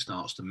snow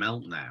starts to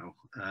melt now.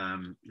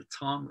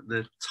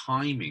 The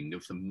timing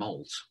of the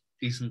molt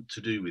isn't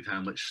to do with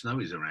how much snow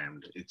is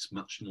around. It's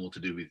much more to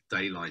do with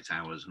daylight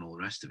hours and all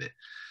the rest of it.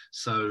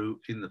 So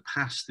in the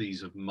past,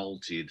 these have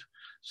molted.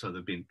 So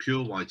they've been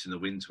pure white in the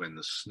winter when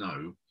the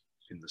snow,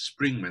 in the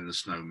spring when the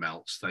snow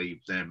melts,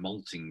 they're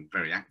molting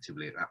very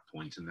actively at that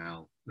point, and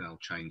they'll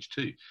change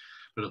too.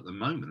 But at the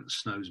moment, the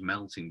snow's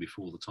melting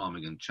before the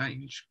ptarmigan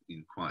change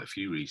in quite a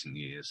few recent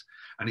years.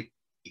 And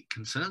it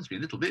concerns me a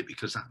little bit,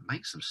 because that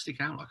makes them stick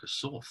out like a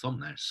sore thumb.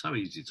 They're so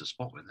easy to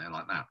spot when they're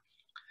like that.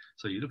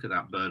 So you look at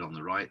that bird on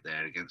the right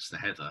there against the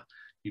heather,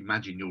 you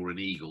imagine you're an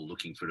eagle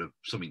looking for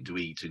something to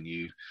eat, and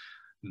you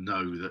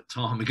know that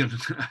ptarmigan,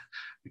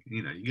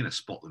 you know, you're going to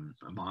spot them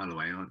a mile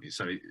away, aren't you?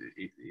 So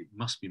it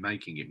must be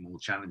making it more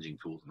challenging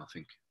for them, I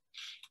think.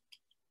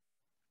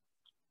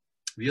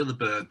 The other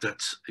bird that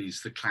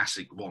is the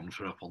classic one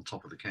for up on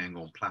top of the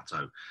Cairngorm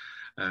Plateau,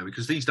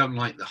 because these don't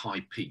like the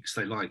high peaks,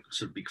 they like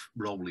sort of big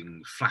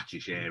rolling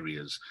flattish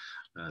areas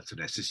to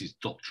nest. This is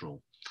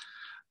dotterel,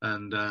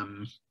 and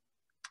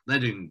they're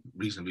doing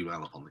reasonably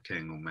well up on the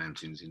Cairngorm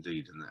Mountains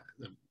indeed.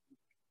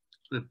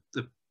 And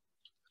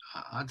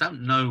I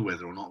don't know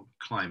whether or not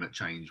climate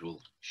change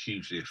will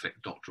hugely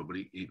affect dotterel, but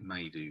it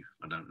may do,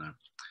 I don't know.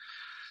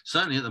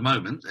 Certainly at the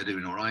moment, they're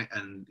doing all right.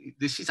 And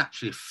this is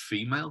actually a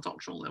female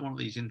dotterel. They're one of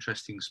these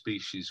interesting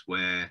species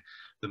where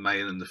the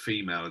male and the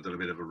female have done a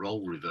bit of a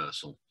role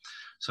reversal.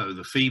 So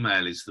the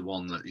female is the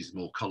one that is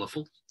more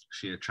colourful.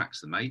 She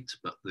attracts the mate,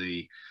 but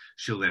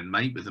she'll then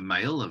mate with the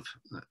male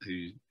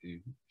who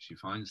she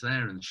finds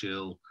there, and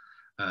she'll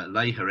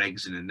lay her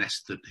eggs in a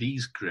nest that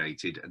he's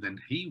created, and then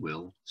he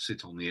will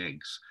sit on the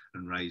eggs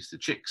and raise the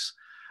chicks.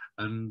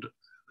 And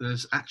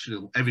there's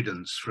actual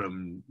evidence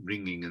from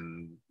ringing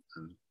and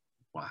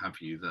what have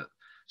you, that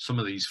some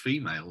of these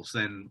females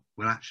then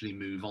will actually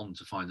move on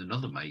to find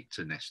another mate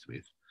to nest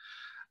with.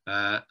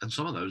 and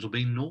some of those will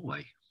be in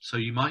Norway. So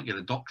you might get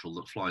a doctoral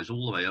that flies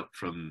all the way up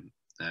from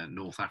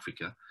North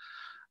Africa,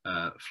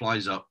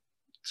 flies up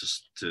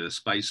to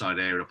Speyside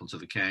area up onto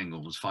the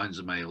Cairngorms, finds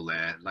a male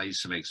there,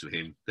 lays some eggs for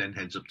him, then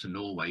heads up to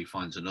Norway,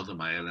 finds another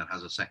male and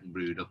has a second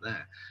brood up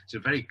there. It's a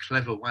very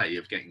clever way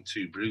of getting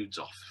two broods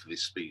off for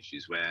this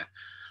species where,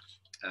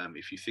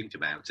 if you think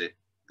about it,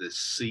 the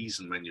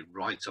season when you're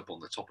right up on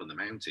the top of the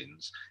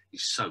mountains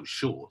is so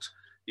short.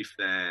 If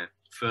their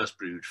first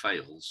brood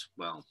fails,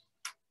 well,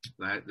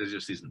 there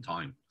just isn't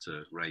time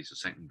to raise a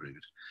second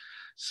brood.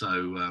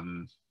 So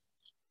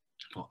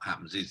what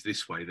happens is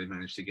this way they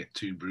manage to get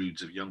two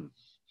broods of young.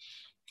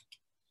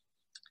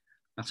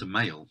 That's a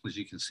male, as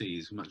you can see,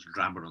 he's much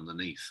drabber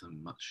underneath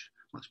and much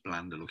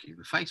blander looking.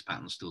 The face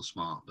pattern's still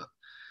smart,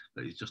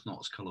 but he's just not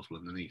as colourful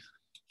underneath.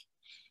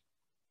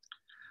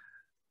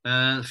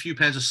 A few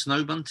pairs of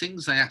snow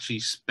buntings. They actually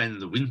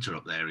spend the winter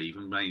up there,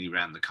 even mainly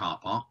around the car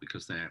park,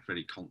 because they're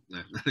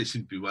they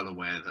seem to be well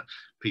aware that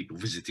people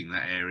visiting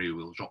that area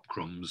will drop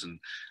crumbs and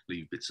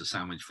leave bits of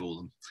sandwich for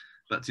them.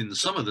 But in the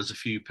summer, there's a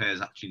few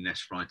pairs actually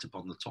nest right up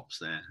on the tops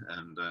there,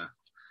 and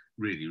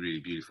really, really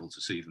beautiful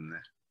to see them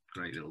there.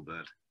 Great little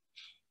bird.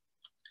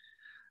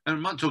 And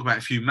we might talk about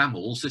a few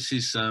mammals. This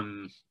is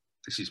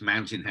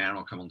mountain hare.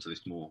 I'll come on to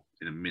this more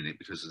in a minute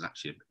because there's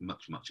actually a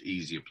much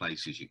easier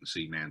places you can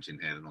see mountain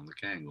hare than on the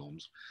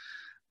Cairngorms.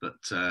 But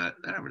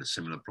they're having a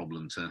similar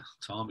problem to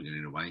ptarmigan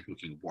in a way,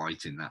 looking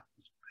white in that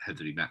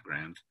heathery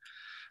background.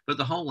 But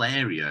the whole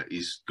area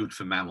is good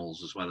for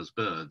mammals as well as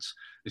birds.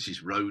 This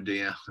is roe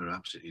deer. There are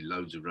absolutely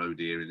loads of roe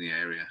deer in the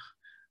area.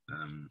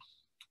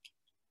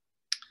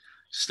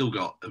 Still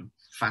got a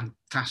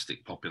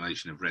fantastic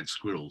population of red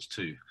squirrels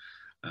too.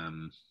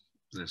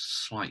 There's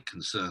slight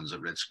concerns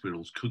that red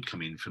squirrels could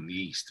come in from the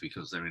east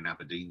because they're in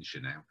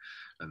Aberdeenshire now,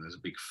 and there's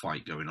a big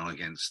fight going on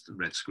against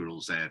red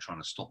squirrels there,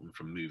 trying to stop them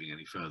from moving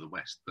any further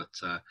west. But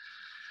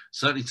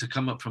certainly to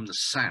come up from the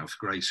south,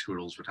 grey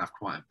squirrels would have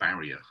quite a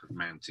barrier of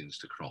mountains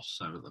to cross.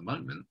 So at the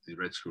moment, the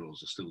red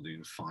squirrels are still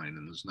doing fine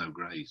and there's no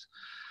greys.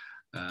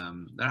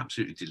 They're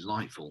absolutely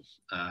delightful.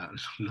 I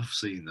love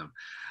seeing them.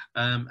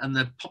 And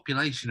the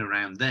population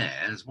around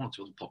there, there's one or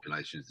two other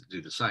populations that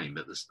do the same,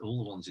 but there's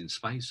all the ones in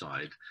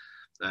Speyside,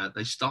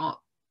 they start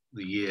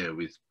the year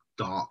with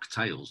dark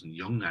tails, and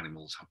young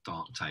animals have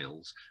dark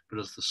tails. But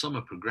as the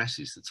summer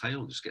progresses, the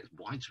tail just gets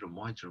whiter and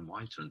whiter and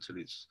whiter until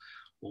it's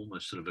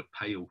almost sort of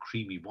a pale,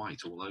 creamy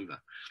white all over.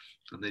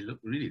 And they look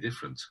really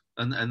different.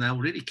 And they'll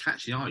really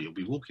catch the eye. You'll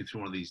be walking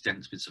through one of these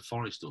dense bits of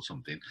forest or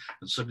something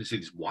and suddenly see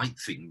this white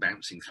thing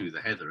bouncing through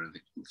the heather and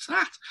think, what's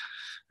that?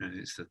 And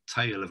it's the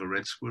tail of a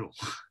red squirrel.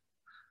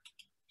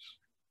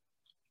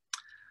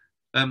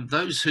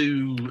 Those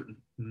who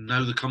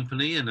know the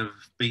company and have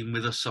been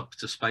with us up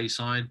to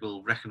Speyside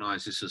will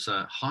recognise this as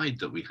a hide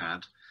that we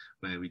had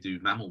where we do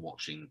mammal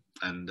watching.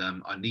 And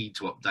I need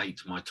to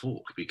update my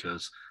talk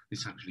because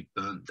this actually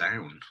burnt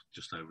down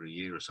just over a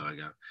year or so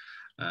ago.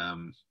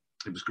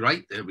 It was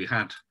great. We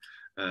had,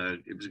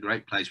 it was a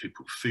great place. We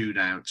put food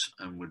out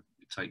and would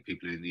take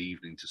people in the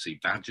evening to see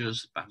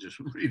badgers. Badgers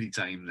were really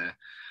tame there.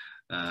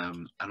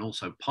 And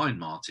also pine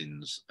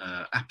martins,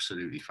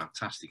 absolutely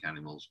fantastic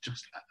animals.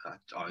 Just,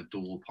 I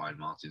adore pine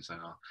martins. They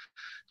are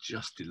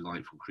just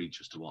delightful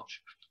creatures to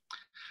watch.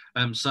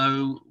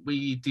 So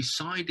we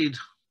decided,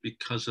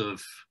 because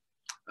of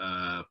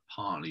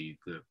partly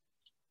the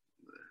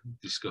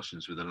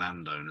discussions with the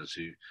landowners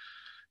who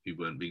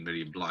weren't being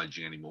very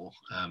obliging anymore,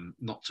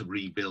 not to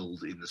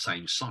rebuild in the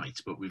same site,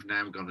 but we've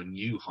now got a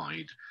new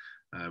hide,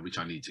 which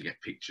I need to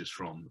get pictures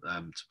from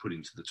to put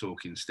into the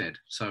talk instead.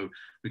 So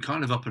we're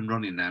kind of up and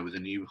running now with a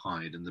new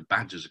hide, and the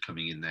badgers are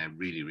coming in there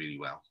really, really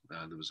well.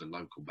 There was a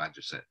local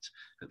badger set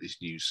at this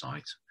new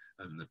site,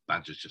 and the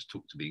badgers just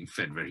took to being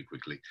fed very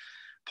quickly.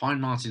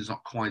 Pine martins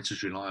not quite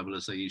as reliable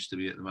as they used to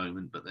be at the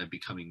moment, but they're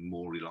becoming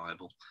more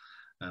reliable.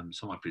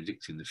 So I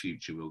predict in the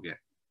future we'll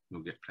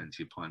get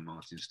plenty of pine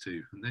martins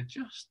too, and they're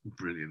just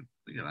brilliant.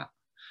 Look at that.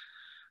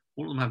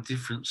 All of them have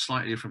different,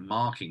 slightly different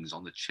markings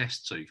on the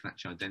chest, so you can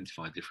actually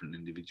identify different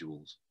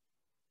individuals.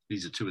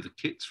 These are two of the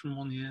kits from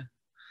 1 year.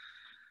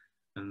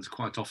 And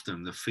quite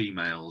often the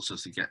females,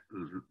 as they get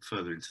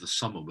further into the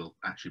summer, will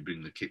actually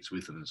bring the kits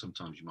with them, and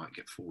sometimes you might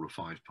get 4 or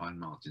 5 pine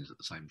martins at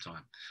the same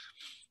time.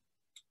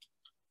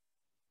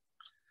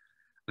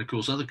 And of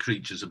course, other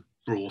creatures are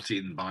brought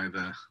in by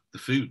the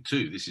food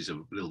too. This is a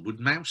little wood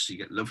mouse. You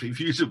get lovely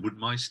views of wood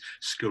mice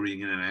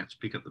scurrying in and out to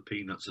pick up the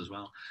peanuts as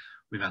well.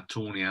 We've had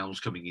tawny owls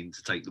coming in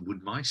to take the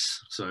wood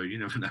mice, so you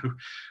never know.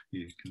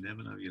 You can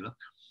never know your luck.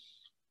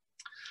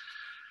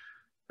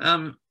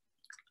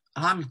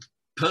 I'm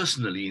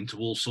personally into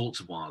all sorts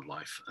of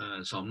wildlife,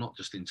 so I'm not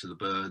just into the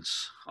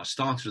birds. I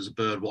started as a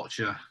bird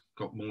watcher,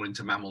 got more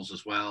into mammals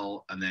as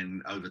well, and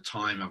then over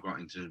time I've got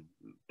into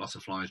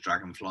butterflies,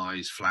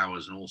 dragonflies,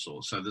 flowers and all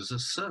sorts. So there's a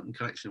certain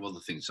collection of other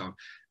things. So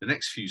the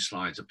next few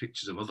slides are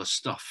pictures of other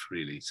stuff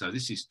really. So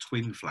this is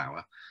twin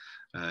flower.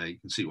 You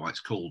can see why it's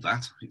called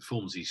that. It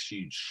forms these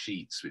huge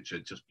sheets which are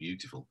just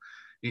beautiful.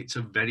 It's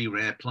a very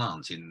rare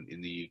plant in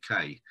the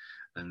UK.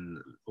 and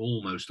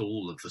almost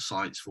all of the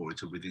sites for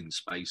it are within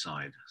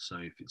Speyside. So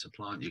if it's a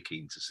plant you're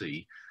keen to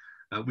see,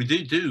 we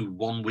do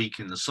 1 week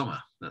in the summer,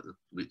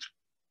 which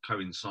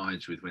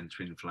coincides with when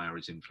twin flower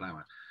is in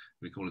flower.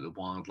 We call it the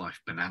Wildlife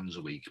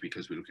Bonanza Week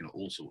because we're looking at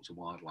all sorts of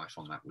wildlife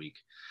on that week.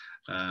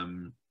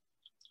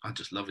 I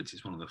just love it.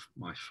 It's one of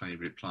my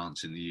favourite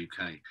plants in the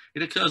UK.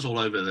 It occurs all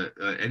over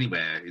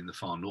anywhere in the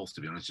far north,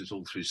 to be honest. It's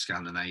all through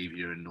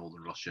Scandinavia and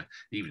northern Russia,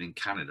 even in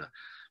Canada.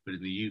 But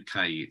in the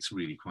UK, it's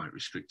really quite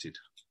restricted.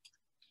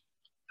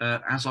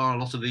 As are a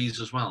lot of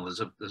these as well.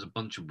 There's a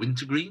bunch of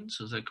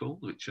wintergreens, as they're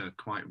called, which are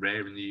quite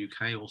rare in the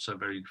UK, also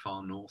very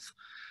far north.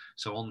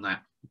 So on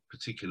that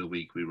particular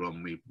week we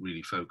run, we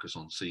really focus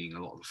on seeing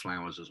a lot of the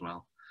flowers as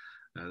well.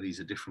 These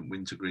are different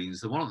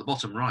wintergreens. The one at the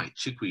bottom right,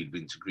 chickweed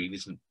wintergreen,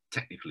 isn't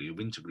technically a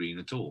wintergreen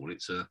at all.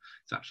 It's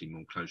actually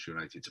more closely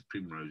related to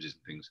primroses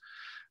and things,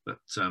 but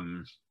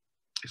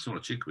it's not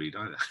a chickweed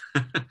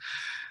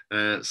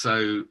either.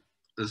 So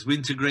there's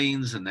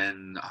wintergreens, and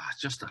then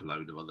just a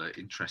load of other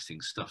interesting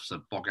stuff.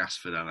 So bog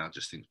asphodel, I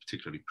just think is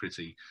particularly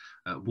pretty.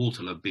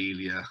 Water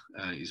lobelia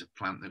is a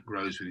plant that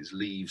grows with its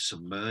leaves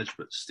submerged,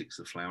 but sticks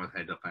the flower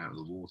head up out of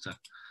the water.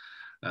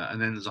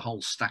 And then there's a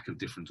whole stack of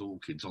different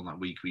orchids. On that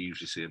week, we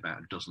usually see about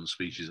a dozen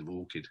species of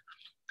orchid,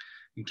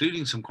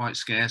 including some quite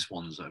scarce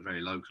ones that are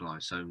very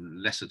localized. So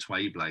lesser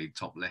twayblade,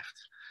 top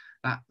left,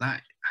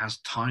 that has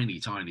tiny,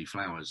 tiny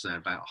flowers. They're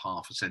about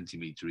 0.5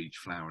 centimetre each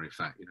flower, in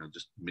fact,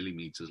 just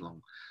millimetres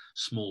long.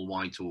 Small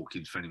white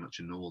orchids, very much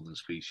a northern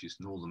species,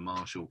 northern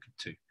marsh orchid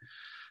too.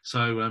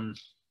 So,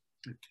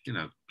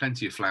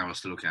 plenty of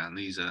flowers to look at. And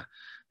these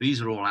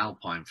are all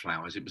alpine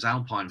flowers. It was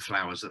alpine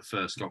flowers that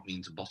first got me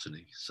into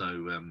botany.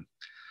 So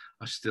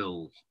I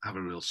still have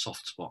a real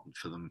soft spot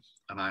for them.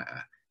 And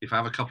if I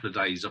have a couple of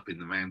days up in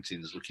the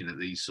mountains looking at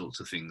these sorts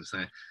of things,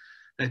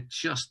 they're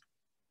just,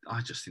 I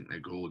just think they're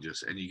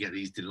gorgeous. And you get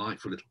these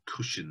delightful little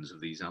cushions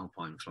of these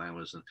alpine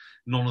flowers, and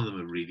none of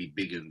them are really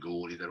big and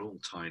gaudy. They're all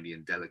tiny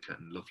and delicate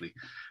and lovely.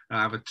 And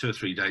I have 2 or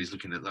 3 days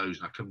looking at those,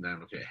 and I come down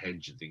and look at a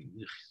hedge and think,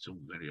 it's all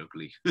very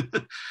ugly.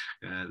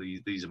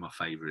 These are my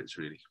favourites,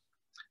 really.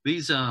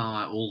 These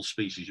are all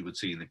species you would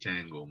see in the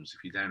cairngorms.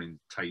 If you're down in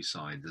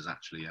Tayside, there's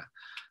actually a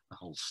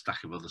whole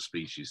stack of other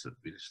species that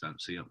we just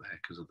don't see up there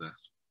because of the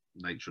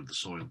nature of the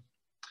soil.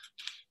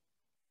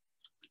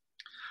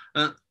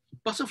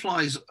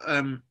 Butterflies,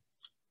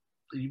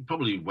 you're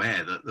probably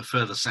aware that the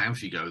further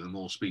south you go, the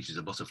more species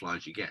of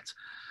butterflies you get.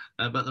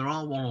 But there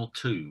are 1 or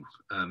 2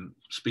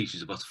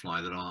 species of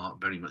butterfly that are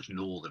very much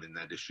northern in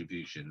their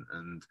distribution.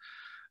 And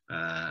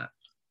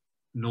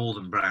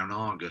northern brown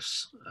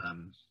argus,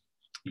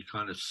 you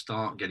kind of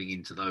start getting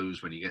into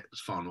those when you get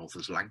as far north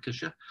as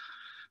Lancashire.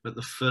 But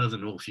the further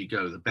north you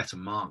go, the better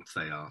marked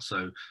they are.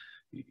 So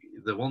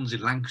the ones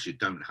in Lancashire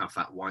don't have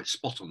that white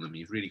spot on them.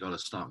 You've really got to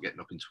start getting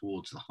up in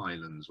towards the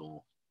Highlands,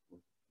 or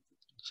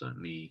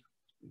certainly,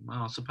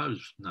 well, I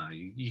suppose, no,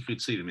 you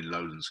could see them in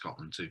lowland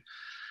Scotland too.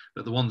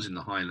 But the ones in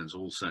the Highlands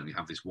all certainly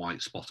have this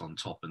white spot on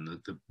top, and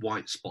the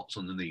white spots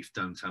underneath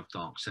don't have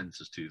dark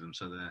centres to them.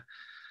 So they're,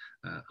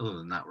 other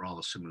than that,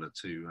 rather similar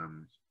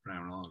to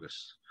brown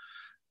argus.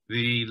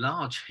 The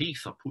large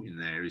heath I put in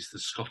there is the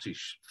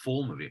Scottish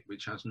form of it,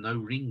 which has no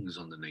rings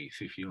underneath.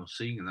 If you're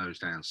seeing those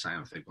down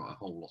south, they've got a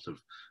whole lot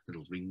of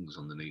little rings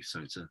underneath.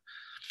 So it's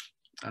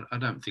I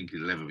don't think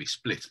it'll ever be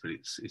split, but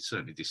it's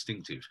certainly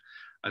distinctive.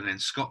 And then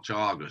Scotch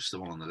argus, the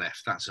one on the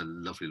left, that's a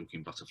lovely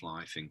looking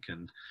butterfly, I think,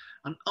 and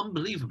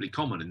unbelievably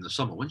common in the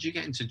summer. Once you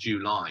get into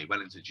July,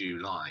 well into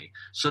July,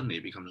 suddenly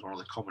it becomes one of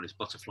the commonest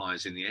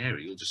butterflies in the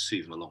area. You'll just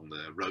see them along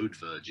the road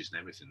verges and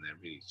everything. They're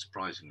really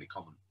surprisingly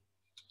common.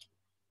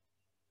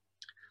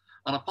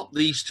 And I popped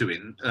these 2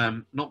 in,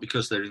 not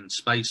because they're in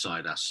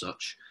Speyside as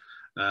such,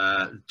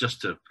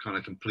 just to kind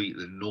of complete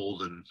the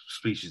northern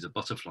species of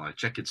butterfly.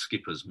 Checkered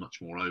skippers much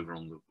more over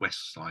on the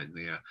west side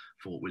near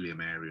Fort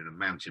William area, and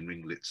mountain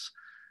ringlets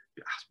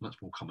much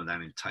more common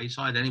down in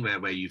Tayside.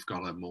 Anywhere where you've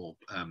got a more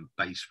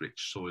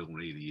base-rich soil,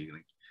 really, you're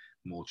going to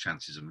more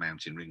chances of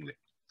mountain ringlet.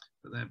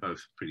 But they're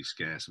both pretty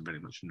scarce and very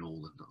much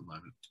northern at the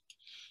moment.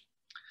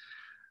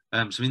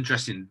 Some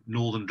interesting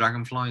northern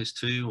dragonflies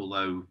too,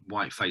 although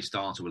white-faced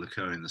darter will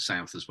occur in the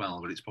south as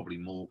well, but it's probably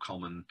more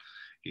common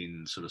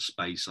in sort of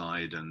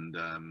Speyside and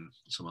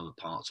some other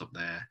parts up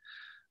there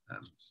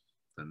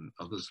than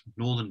others.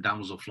 Northern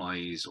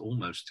damselfly is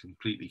almost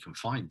completely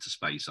confined to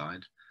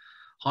Speyside.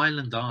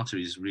 Highland darter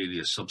is really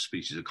a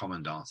subspecies of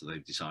common darter,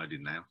 they've decided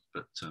now,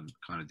 but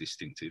kind of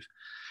distinctive.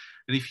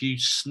 And if you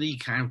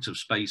sneak out of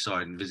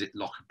Speyside and visit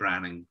Loch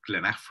Bran and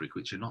Glenafric,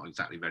 which are not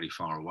exactly very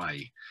far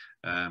away,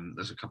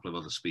 there's a couple of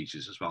other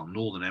species as well.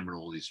 Northern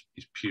emerald is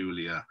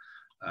purely a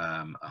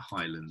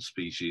highland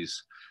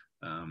species.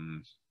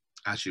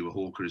 Azure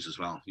hawker is as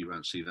well. You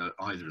won't see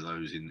either of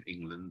those in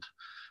England.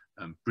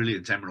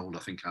 Brilliant emerald, I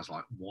think, has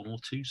like 1 or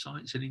 2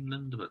 sites in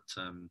England, but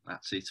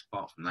that's it.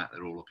 Apart from that,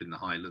 they're all up in the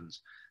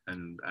Highlands.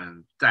 And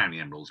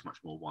downy emerald is much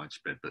more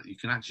widespread, but you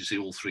can actually see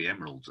all 3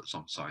 emeralds at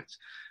some sites.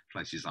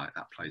 Places like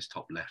that place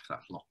top left,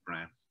 that's Loch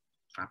Bran.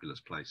 Fabulous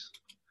place.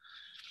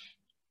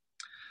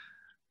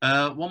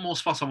 One more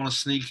spot I want to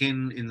sneak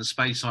in the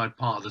Speyside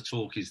part of the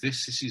talk is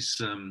this. This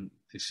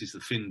is the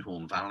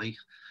Findhorn Valley,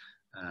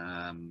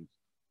 and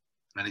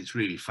it's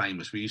really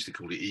famous. We used to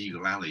call it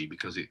Eagle Alley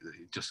because it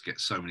just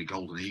gets so many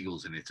golden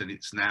eagles in it, and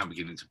it's now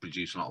beginning to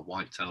produce a lot of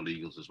white-tailed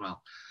eagles as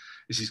well.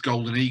 This is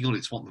golden eagle.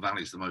 It's what the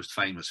valley is the most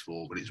famous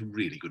for, but it's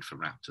really good for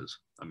raptors.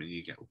 I mean,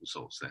 you get all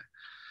sorts there.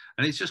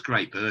 And it's just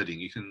great birding.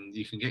 You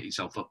can get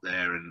yourself up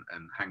there and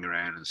hang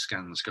around and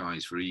scan the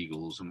skies for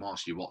eagles. And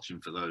whilst you're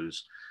watching for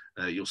those,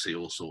 you'll see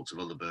all sorts of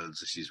other birds.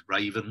 This is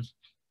raven.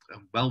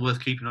 Well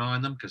worth keeping an eye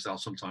on them because they'll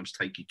sometimes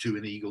take you to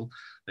an eagle.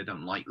 They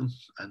don't like them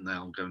and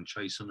they'll go and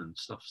chase them and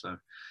stuff. So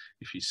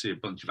if you see a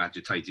bunch of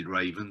agitated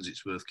ravens,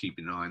 it's worth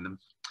keeping an eye on them.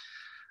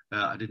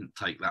 I didn't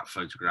take that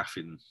photograph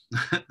in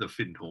the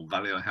Findhorn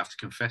Valley, I have to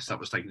confess. That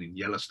was taken in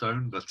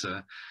Yellowstone, but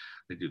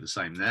they do the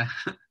same there.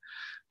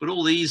 But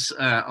all these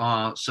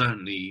are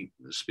certainly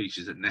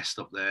species that nest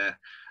up there.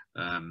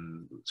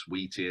 It's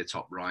wheatear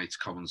top right,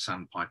 common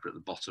sandpiper at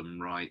the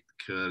bottom right,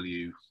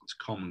 curlew, it's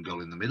common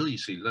gull in the middle. You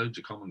see loads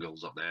of common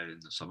gulls up there in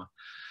the summer.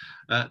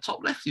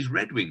 Top left is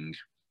redwing,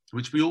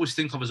 which we always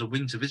think of as a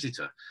winter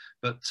visitor,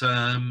 but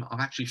I've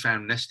actually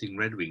found nesting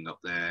redwing up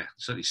there,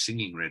 certainly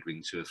singing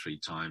redwing 2 or 3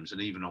 times,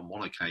 and even on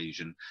one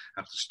occasion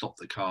have to stop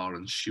the car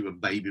and shoo a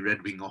baby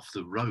redwing off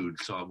the road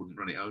so I wouldn't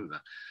run it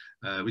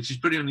over, which is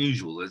pretty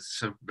unusual.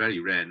 It's a very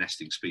rare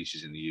nesting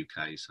species in the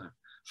UK, so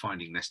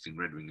finding nesting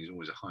redwing is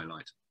always a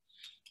highlight.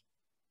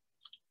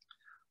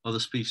 Other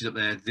species up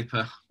there,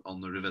 dipper on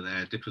the river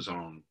there. Dippers are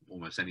on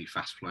almost any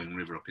fast-flowing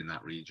river up in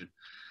that region.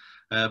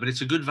 But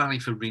it's a good valley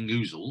for ring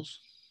ouzels.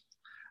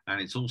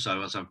 And it's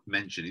also, as I've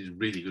mentioned, is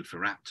really good for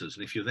raptors.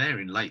 And if you're there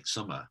in late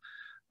summer,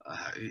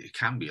 it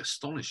can be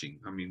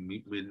astonishing. I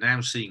mean, we're now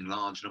seeing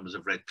large numbers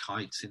of red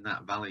kites in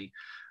that valley.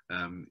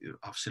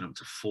 I've seen up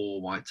to 4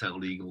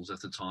 white-tailed eagles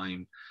at a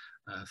time,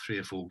 3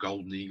 or 4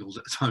 golden eagles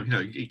at a time. You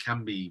know, it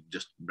can be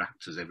just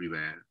raptors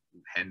everywhere.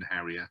 Hen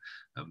harrier,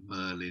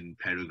 merlin,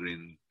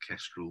 peregrine,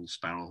 kestrel,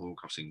 sparrowhawk.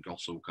 I've seen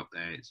goshawk up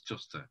there. It's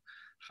just a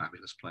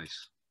fabulous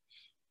place.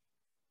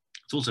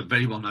 It's also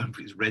very well known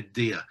for its red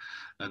deer,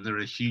 and there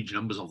are huge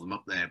numbers of them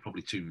up there,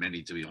 probably too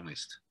many to be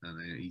honest, and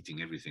they're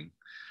eating everything.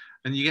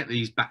 And you get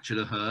these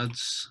bachelor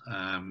herds,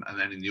 and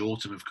then in the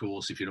autumn, of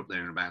course, if you're up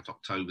there in about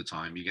October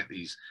time, you get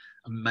these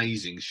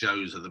amazing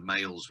shows of the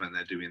males when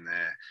they're doing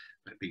their,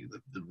 maybe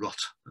the rut,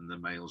 and the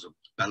males are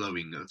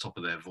bellowing at the top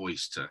of their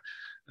voice to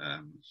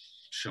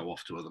show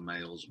off to other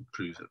males and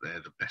prove that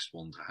they're the best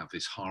one to have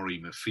this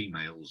harem of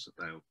females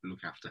that they'll look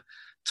after,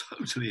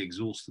 totally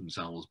exhaust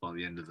themselves by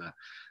the end of that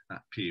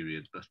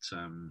period. But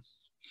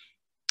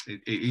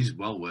it is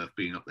well worth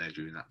being up there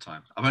during that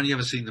time. I've only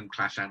ever seen them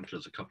clash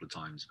antlers a couple of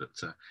times, but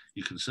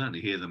you can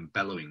certainly hear them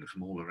bellowing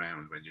from all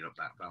around when you're up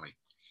that valley.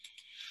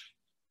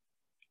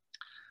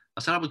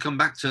 I said I would come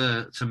back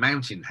to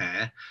mountain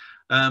hare.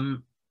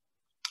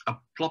 I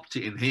plopped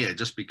it in here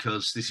just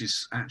because this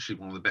is actually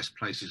one of the best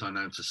places I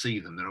know to see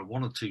them. There are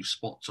 1 or 2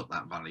 spots up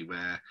that valley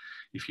where,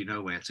 if you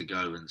know where to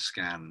go and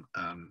scan,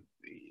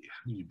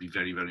 you'd be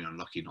very, very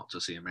unlucky not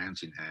to see a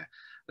mountain hare.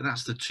 And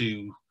that's the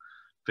 2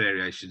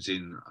 variations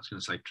in, I was going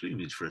to say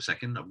plumage for a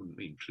second. I wouldn't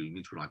mean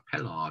plumage, but like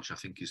pelage, I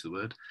think is the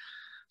word.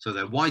 So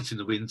they're white in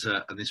the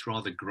winter and this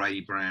rather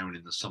grey-brown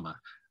in the summer.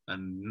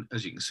 And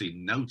as you can see,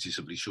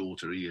 noticeably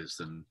shorter ears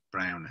than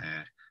brown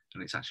hare.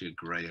 And it's actually a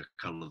greyer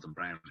colour than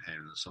brown hare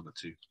in the summer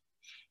too.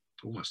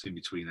 Almost in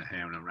between a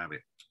hare and a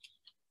rabbit.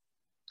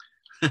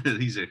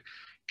 These are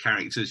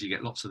characters. You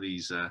get lots of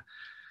these. I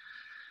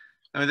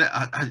mean,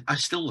 I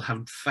still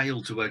haven't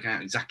failed to work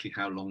out exactly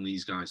how long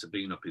these guys have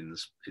been up in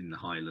the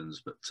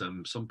Highlands, but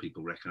some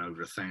people reckon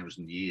over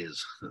 1,000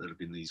 years that there have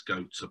been these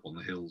goats up on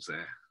the hills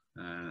there.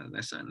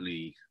 They're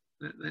certainly,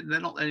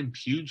 they're not there in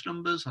huge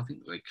numbers. I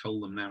think they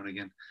cull them now and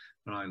again,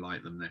 but I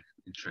like them. They're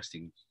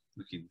interesting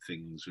looking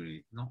things,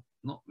 really.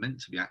 Not meant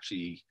to be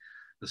actually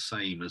the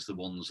same as the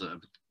ones that are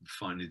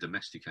finally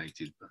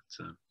domesticated,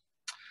 but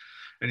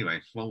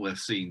anyway, well worth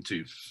seeing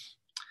too.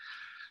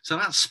 So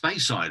that's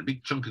Speyside. A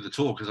big chunk of the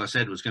talk, as I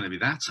said, was going to be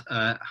that.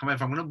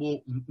 However, I'm going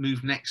to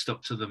move next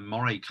up to the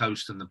Moray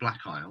Coast and the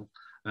Black Isle,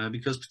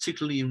 because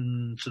particularly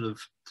in sort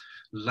of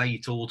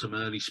late autumn,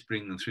 early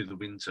spring and through the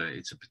winter,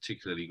 it's a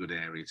particularly good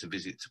area to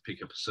visit to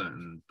pick up a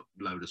certain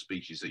load of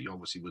species that you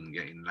obviously wouldn't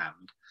get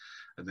inland.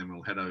 And then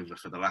we'll head over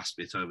for the last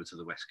bit over to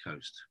the west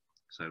coast.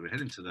 So we're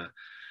heading to the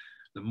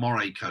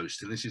Moray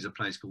Coast, and this is a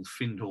place called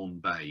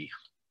Findhorn Bay,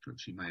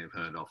 which you may have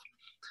heard of.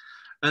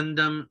 And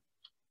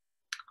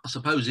I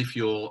suppose if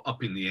you're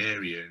up in the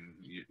area and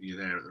you're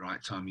there at the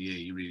right time of year,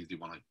 you really do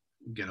want to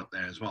get up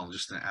there as well,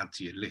 just to add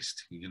to your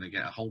list. You're going to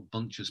get a whole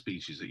bunch of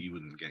species that you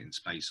wouldn't get in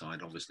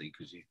Speyside, obviously,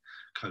 because you're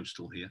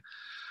coastal here.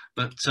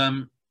 But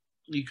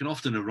you can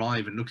often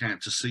arrive and look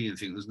out to sea and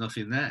think there's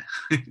nothing there.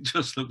 It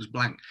just looks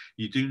blank.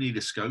 You do need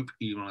a scope.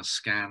 You want to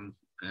scan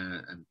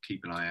and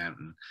keep an eye out.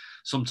 And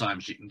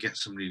sometimes you can get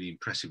some really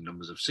impressive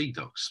numbers of sea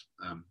ducks.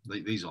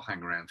 These will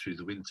hang around through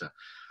the winter.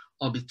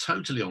 I'll be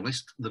totally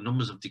honest, the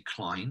numbers have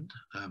declined.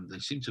 They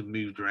seem to have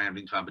moved around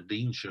into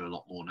Aberdeenshire a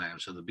lot more now,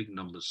 so the big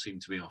numbers seem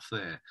to be off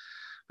there.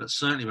 But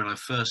certainly when I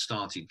first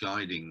started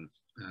guiding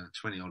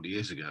 20 odd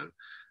years ago,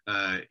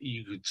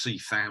 you could see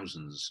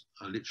thousands,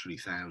 literally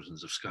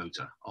thousands of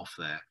scoter off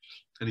there.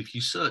 And if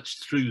you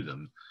searched through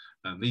them,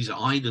 these are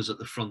eiders at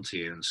the front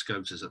here and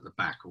scoters at the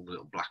back, all the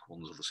little black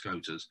ones are the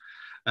scoters.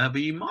 But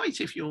you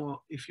might, if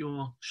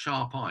you're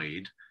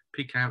sharp-eyed,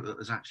 pick out that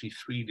there's actually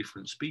 3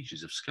 different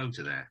species of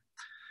scoter there.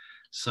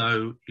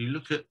 So you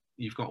look at,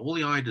 you've got all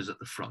the eiders at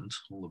the front,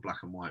 all the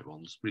black and white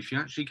ones, but if you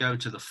actually go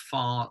to the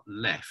far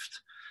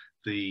left,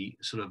 the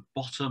sort of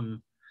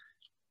bottom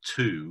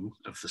 2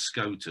 of the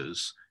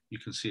scoters, you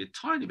can see a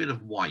tiny bit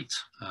of white,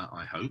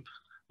 I hope,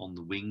 on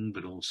the wing,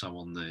 but also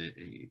on the,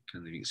 you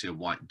can see a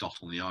white dot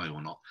on the eye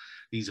or not.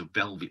 These are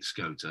velvet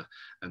scoter,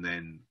 and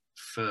then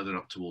further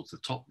up towards the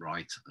top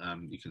right,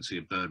 you can see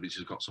a bird which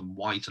has got some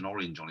white and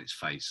orange on its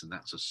face, and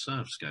that's a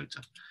surf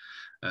scoter.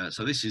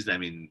 So this is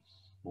them in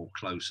more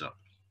close up.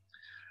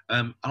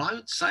 And I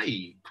would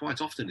say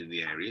quite often in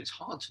the area, it's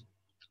hard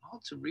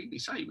to really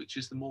say which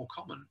is the more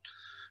common.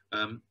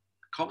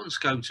 Common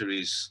scoter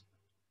is,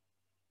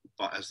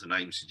 but as the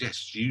name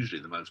suggests,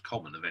 usually the most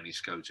common of any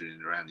scoter in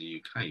and around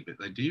the UK, but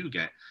they do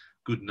get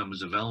good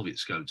numbers of velvet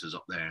scoters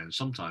up there, and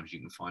sometimes you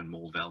can find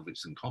more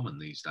velvets than common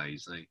these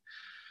days.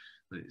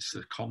 It's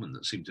the common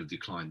that seem to have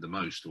declined the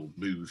most or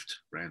moved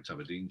around to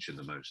Aberdeenshire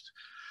the most.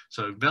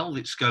 So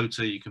velvet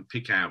scoter you can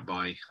pick out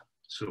by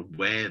sort of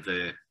where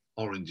the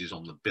orange is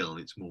on the bill.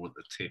 It's more at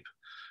the tip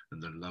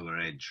and the lower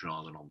edge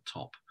rather than on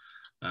top.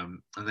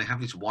 And they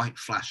have this white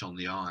flash on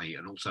the eye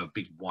and also a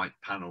big white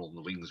panel on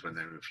the wings when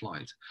they're in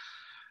flight.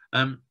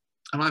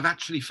 And I've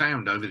actually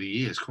found over the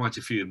years quite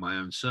a few of my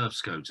own surf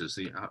scoters.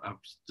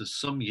 There's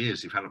some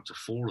years you've had up to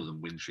 4 of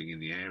them wintering in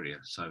the area.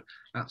 So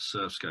that's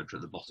surf scoter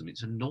at the bottom.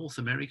 It's a North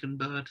American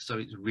bird, so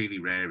it's really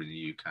rare in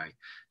the UK. It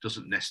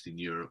doesn't nest in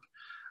Europe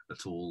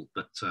at all.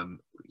 But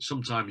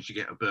sometimes you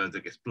get a bird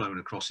that gets blown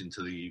across over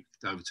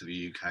to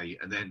the UK,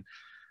 and then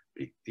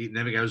it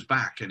never goes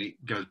back, and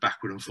it goes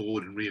backward and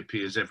forward and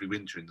reappears every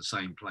winter in the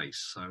same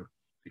place. So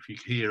if you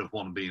hear of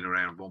one being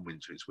around one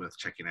winter, it's worth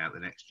checking out the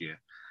next year.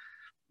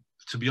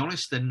 To be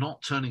honest, they're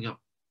not turning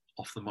up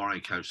off the Moray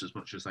coast as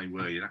much as they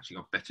were. You'd actually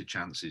got better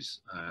chances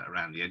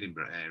around the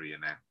Edinburgh area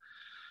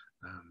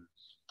now,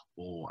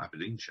 or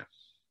Aberdeenshire.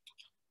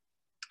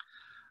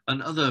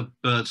 And other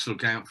birds to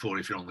look out for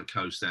if you're on the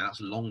coast there,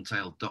 that's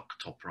long-tailed duck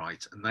top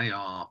right, and they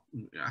are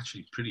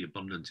actually pretty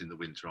abundant in the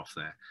winter off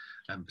there,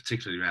 and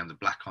particularly around the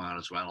Black Isle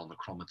as well, on the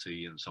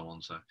Cromarty and so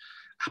on. So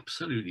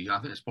absolutely, I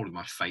think it's probably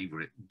my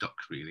favourite duck,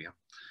 really. I'm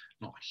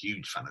not a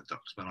huge fan of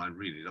ducks, but I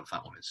really love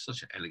that one. It's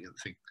such an elegant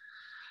thing.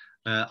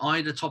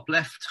 Eider top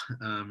left,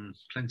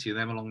 plenty of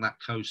them along that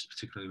coast,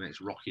 particularly when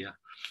it's rockier.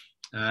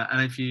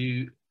 And if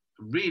you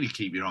really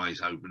keep your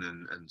eyes open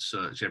and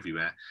search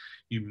everywhere,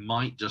 you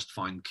might just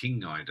find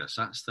king eider.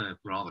 So that's the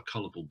rather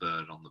colourful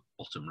bird on the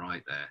bottom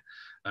right there.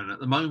 And at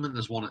the moment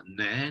there's one at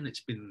Nairn. It's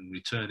been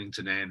returning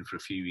to Nairn for a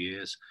few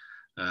years.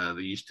 There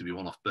used to be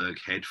one off Berg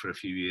Head for a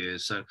few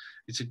years. So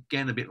it's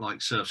again a bit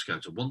like surf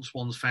scoter. Once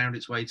one's found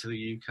its way to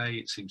the UK,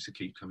 it seems to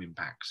keep coming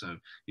back. So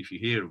if you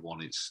hear of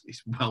one, it's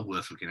well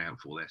worth looking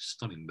out for. They're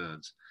stunning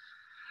birds.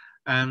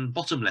 And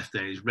bottom left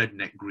there is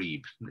redneck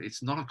grebe.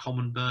 It's not a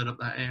common bird up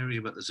that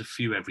area, but there's a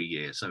few every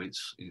year. So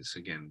it's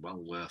again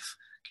well worth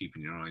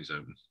keeping your eyes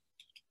open.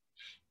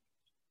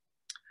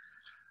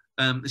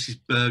 This is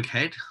Berg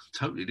Head,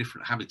 totally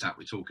different habitat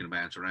we're talking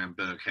about around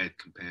Berg Head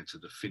compared to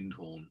the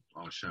Findhorn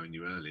I was showing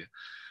you earlier.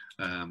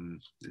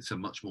 It's a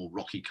much more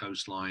rocky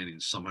coastline. In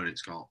summer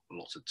it's got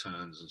lots of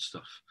terns and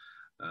stuff.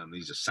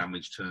 These are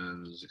sandwich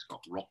terns, it's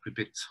got rock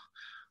pipit,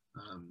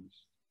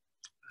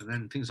 and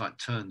then things like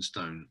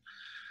turnstone.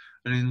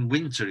 And in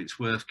winter it's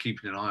worth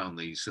keeping an eye on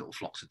these little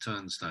flocks of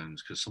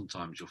turnstones, because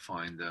sometimes you'll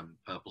find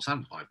purple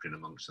sandpiper in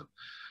amongst them.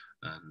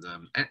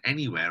 And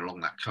anywhere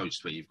along that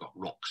coast where you've got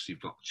rocks,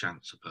 you've got a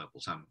chance of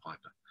purple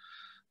sandpiper.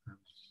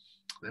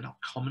 They're not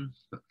common,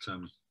 but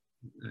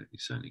you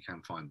certainly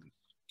can find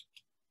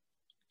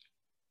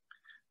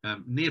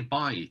them.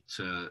 Nearby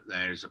to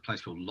there is a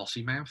place called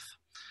Lossiemouth,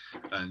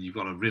 and you've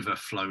got a river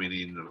flowing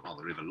in, well,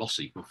 the River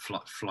Lossie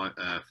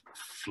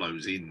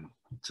flows in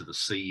to the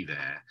sea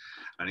there,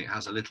 and it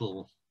has a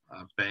little,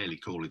 barely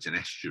call it an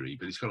estuary,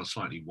 but it's got a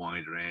slightly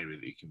wider area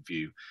that you can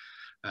view.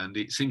 And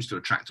it seems to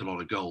attract a lot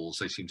of gulls.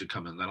 They seem to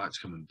come and they like to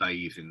come and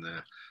bathe in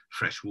the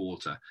fresh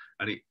water.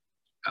 And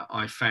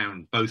I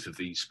found both of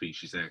these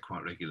species there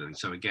quite regularly.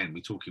 So again, we're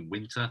talking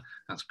winter.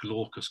 That's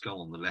glaucous gull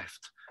on the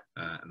left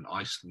and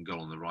Iceland gull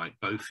on the right,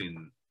 both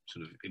in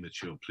sort of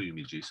immature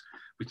plumages,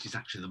 which is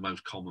actually the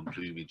most common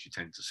plumage you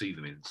tend to see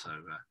them in. So,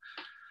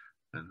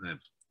 and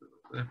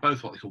they're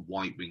both what they call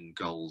white-winged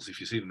gulls. If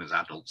you see them as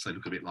adults, they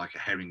look a bit like a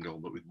herring gull,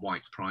 but with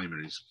white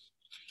primaries.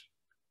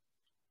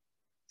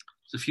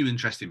 There's a few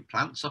interesting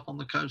plants up on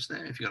the coast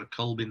there. If you've got a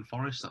Colbin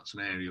forest, that's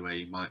an area where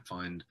you might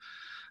find,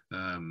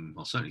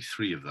 well, certainly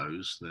 3 of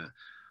those. The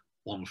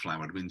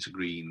one-flowered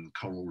wintergreen,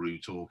 coral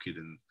root orchid,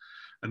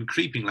 and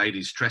creeping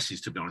lady's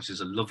tresses, to be honest, is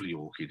a lovely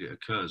orchid. It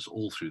occurs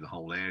all through the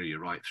whole area,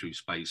 right through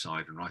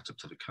Speyside and right up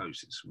to the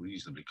coast. It's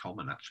reasonably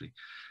common, actually.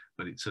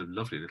 but it's a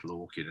lovely little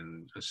orchid,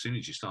 and as soon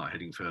as you start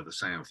heading further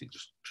south, it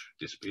just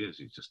disappears.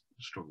 You just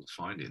struggle to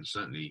find it, and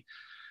certainly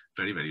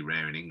very, very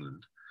rare in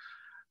England.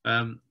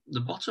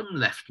 The bottom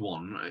left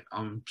one,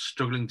 I'm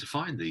struggling to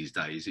find these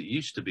days. It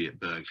used to be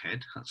at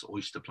Berghead, that's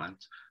oyster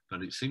plant,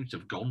 but it seems to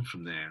have gone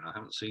from there, and I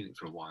haven't seen it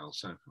for a while,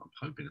 so I'm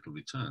hoping it'll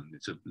return.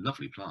 It's a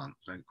lovely plant,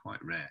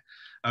 quite rare.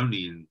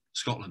 Only in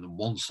Scotland and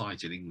one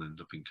site in England,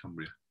 up in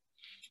Cumbria.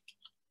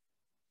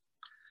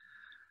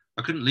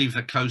 I couldn't leave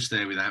the coast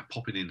there without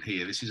popping in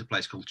here. This is a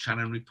place called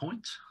Chanonry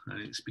Point, and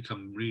it's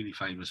become really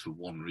famous for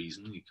one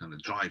reason. You kind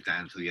of drive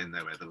down to the end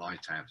there where the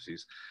lighthouse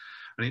is,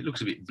 and it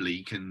looks a bit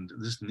bleak, and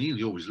there's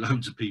nearly always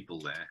loads of people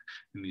there,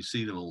 and you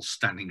see them all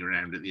standing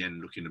around at the end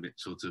looking a bit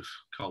sort of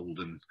cold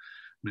and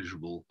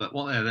miserable. But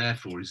what they're there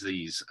for is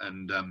these,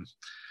 and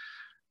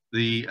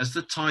as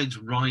the tide's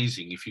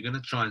rising, if you're going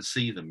to try and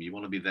see them, you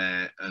want to be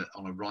there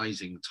on a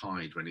rising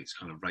tide when it's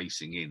kind of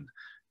racing in.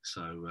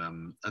 So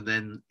and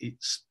then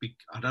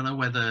I don't know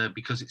whether,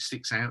 because it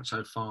sticks out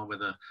so far,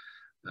 whether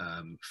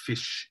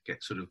fish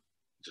get sort of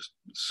just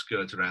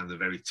skirt around the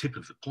very tip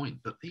of the point,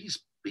 but these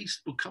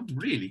beasts will come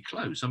really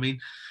close. I mean,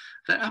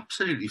 they're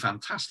absolutely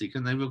fantastic,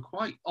 and they will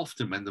quite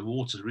often, when the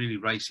water's really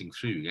racing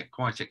through, get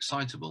quite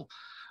excitable,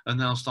 and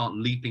they'll start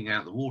leaping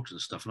out the water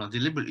and stuff. And I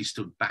deliberately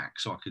stood back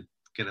so I could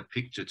get a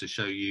picture to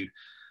show you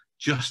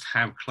just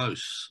how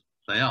close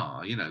they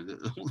are. You know,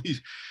 all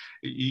these,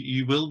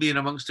 you will be in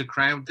amongst a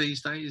crowd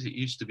these days. It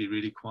used to be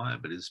really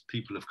quiet, but as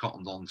people have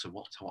cottoned on to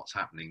what's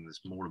happening,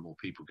 there's more and more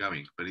people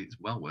going. But it's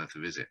well worth a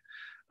visit.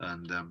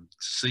 And to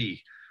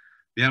see,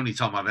 the only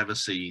time I've ever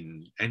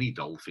seen any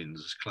dolphins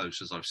as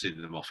close as I've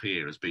seen them off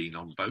here has been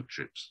on boat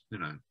trips. You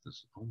know,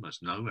 there's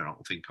almost nowhere I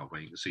can think of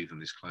where you can see them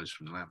this close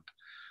from land.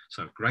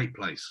 So great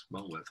place,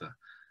 well worth a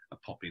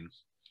pop in.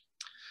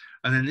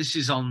 And then this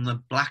is on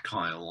the Black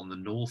Isle, on the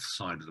north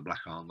side of the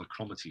Black Isle, the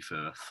Cromarty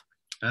Firth.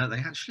 They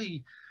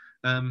actually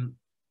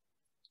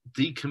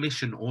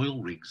decommission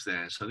oil rigs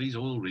there. So these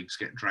oil rigs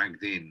get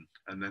dragged in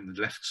and then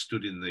left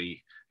stood in the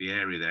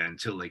area there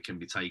until they can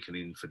be taken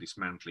in for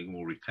dismantling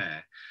or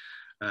repair.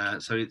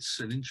 So it's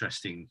an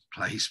interesting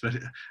place, but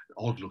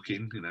odd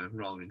looking, you know,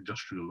 rather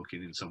industrial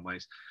looking in some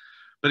ways.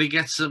 But it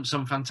gets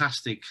some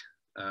fantastic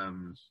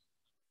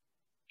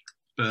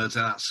birds.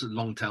 That's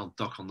long-tailed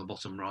duck on the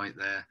bottom right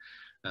there.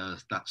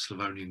 That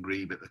Slavonian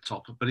grebe at the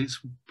top, but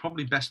it's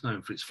probably best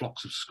known for its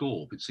flocks of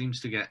scaup. It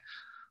seems to get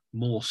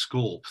more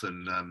scaup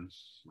than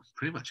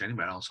pretty much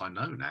anywhere else I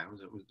know now.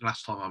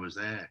 Last time I was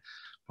there,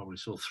 probably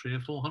saw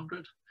 300 or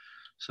 400.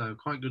 So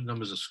quite good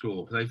numbers of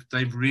scaup.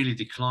 They've really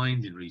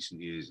declined in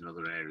recent years in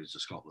other areas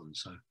of Scotland,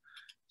 so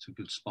it's a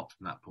good spot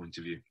from that point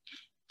of view.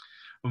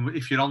 And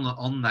if you're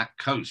on that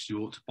coast,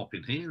 you ought to pop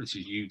in here. This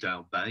is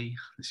Udale Bay.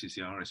 This is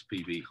the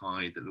RSPB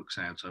hide that looks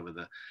out over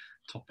the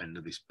top end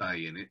of this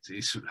bay, and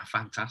it's a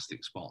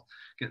fantastic spot.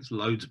 Gets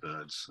loads of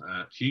birds,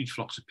 huge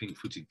flocks of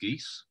pink-footed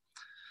geese,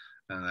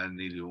 and they're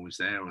nearly always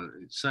there.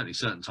 Certainly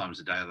certain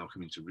times of day they'll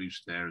come into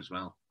roost there as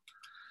well.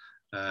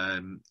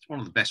 It's one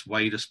of the best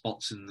wader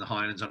spots in the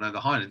Highlands. I know the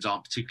Highlands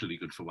aren't particularly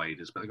good for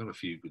waders, but they've got a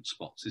few good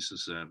spots. This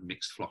is a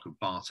mixed flock of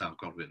bar-tailed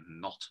godwit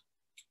and knot.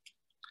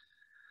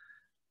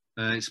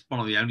 It's one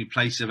of the only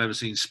places I've ever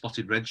seen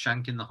spotted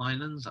redshank in the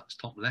Highlands. That's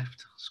top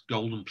left. It's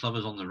golden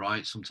plovers on the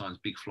right, sometimes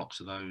big flocks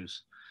of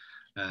those.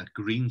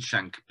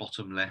 Greenshank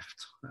bottom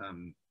left.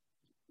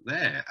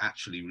 They're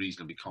actually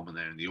reasonably common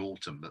there in the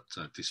autumn,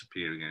 but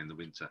disappear again in the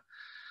winter.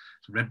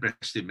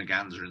 Red-breasted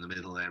merganser in the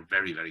middle there,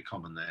 very, very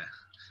common there.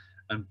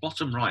 And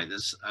bottom right,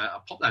 there's,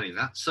 I'll pop that in,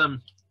 that's,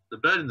 the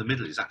bird in the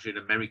middle is actually an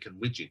American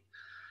widgeon.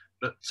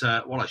 But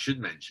what I should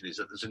mention is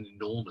that there's an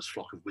enormous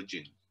flock of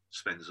widgeon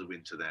spends the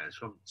winter there. It's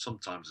from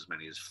sometimes as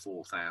many as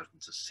 4,000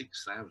 to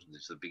 6,000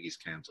 is the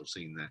biggest count I've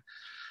seen there.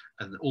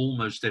 And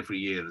almost every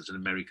year there's an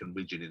American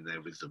widgeon in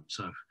there with them.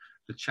 So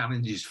the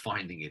challenge is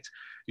finding it.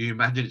 You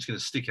imagine it's going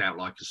to stick out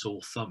like a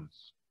sore thumb,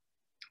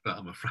 but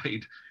I'm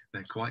afraid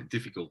they're quite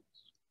difficult.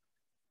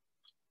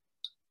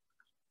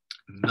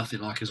 Nothing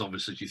like as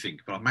obvious as you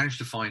think, but I've managed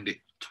to find it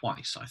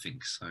twice, I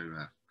think. So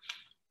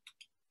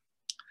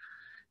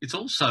it's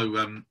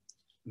also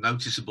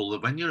noticeable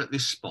that when you're at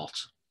this spot,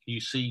 you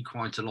see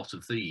quite a lot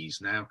of these.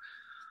 Now,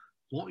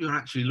 what you're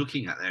actually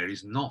looking at there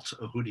is not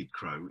a hooded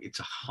crow, it's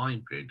a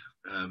hybrid.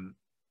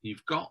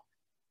 You've got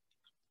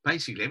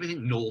basically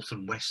everything north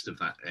and west of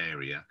that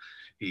area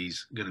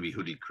is going to be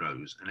hooded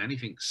crows, and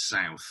anything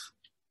south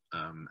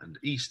and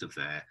east of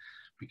there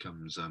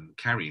becomes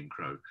carrion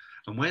crow.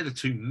 And where the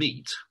two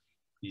meet,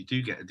 you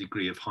do get a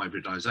degree of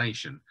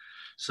hybridization.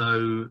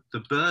 So the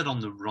bird on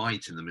the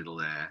right in the middle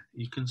there,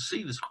 you can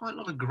see there's quite a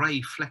lot of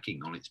grey flecking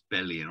on its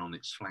belly and on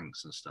its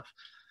flanks and stuff.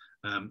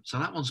 So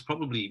that one's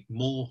probably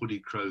more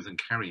hooded crow than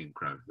carrion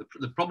crow.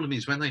 The problem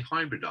is when they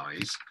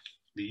hybridize,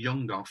 the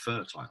young are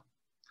fertile,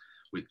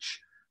 which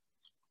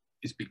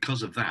is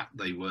because of that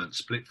they weren't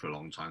split for a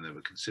long time. They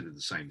were considered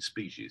the same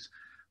species.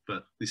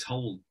 But this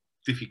whole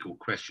difficult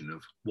question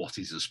of what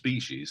is a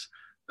species,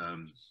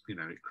 you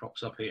know, it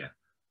crops up here.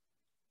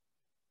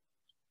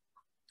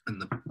 And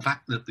the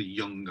fact that the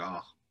young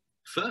are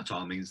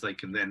fertile means they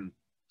can then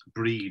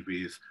breed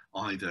with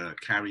either a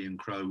carrion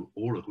crow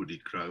or a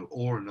hooded crow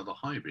or another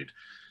hybrid.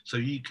 So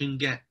you can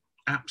get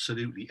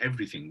absolutely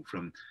everything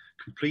from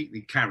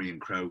completely carrion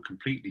crow,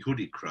 completely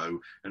hooded crow,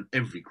 and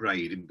every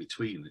grade in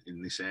between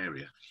in this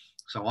area.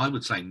 So I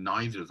would say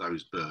neither of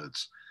those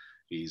birds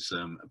is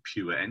a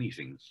pure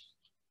anything.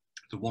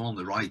 The one on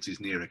the right is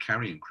near a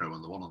carrion crow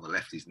and the one on the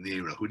left is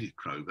near a hooded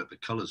crow, but the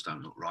colours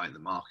don't look right, the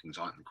markings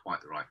aren't in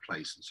quite the right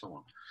place and so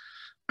on.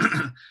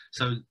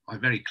 So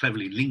I'm very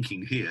cleverly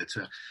linking here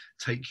to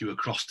take you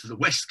across to the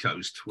west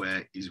coast,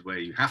 where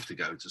you have to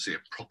go to see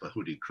a proper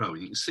hooded crow.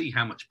 And you can see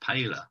how much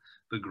paler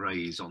the grey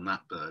is on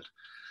that bird.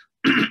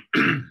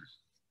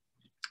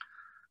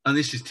 And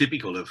this is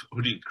typical of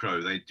hooded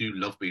crow. They do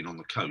love being on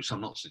the coast.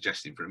 I'm not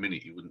suggesting for a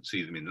minute you wouldn't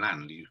see them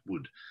inland, you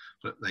would,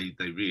 but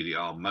they really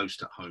are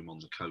most at home on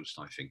the coast,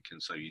 I think.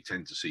 And so you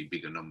tend to see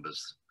bigger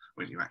numbers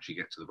when you actually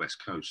get to the west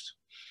coast.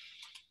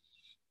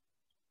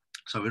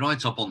 So we're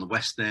right up on the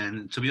west there,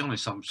 and to be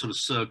honest, I'm sort of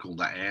circled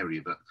that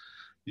area, but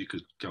you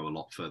could go a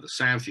lot further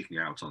south. You can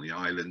go out on the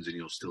islands and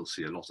you'll still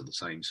see a lot of the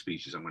same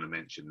species I'm going to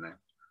mention now.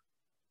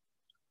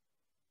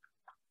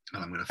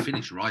 And I'm going to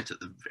finish right at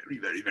the very,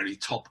 very, very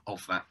top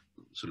of that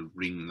sort of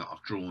ring that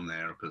I've drawn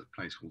there up at a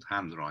place called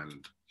Highland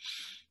Island.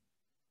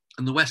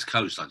 And the west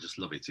coast, I just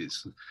love it.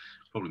 It's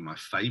probably my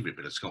favourite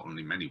bit of Scotland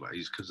in many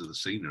ways because of the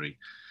scenery.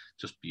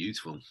 Just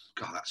beautiful.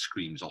 God, that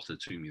screams otter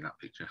to me, that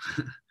picture.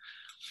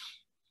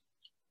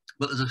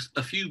 But there's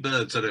a few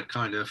birds that are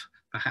kind of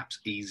perhaps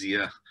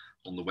easier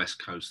on the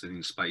west coast than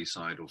in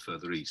Speyside or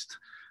further east.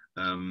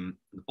 The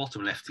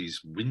bottom left is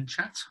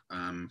windchat.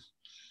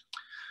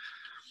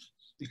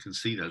 You can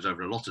see those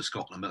over a lot of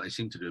Scotland, but they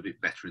seem to do a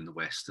bit better in the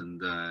west. And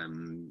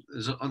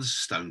there's other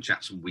stone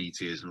chats and wheat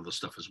ears and other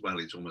stuff as well.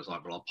 It's almost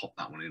like, well, I'll pop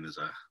that one in as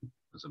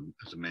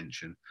a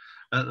mention.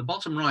 At the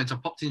bottom right, I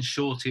popped in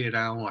short-eared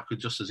owl. I could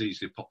just as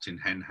easily have popped in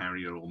hen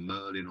harrier or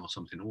merlin or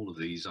something. All of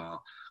these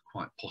are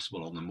quite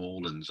possible on the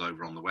moorlands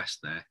over on the west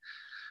there.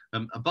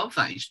 Above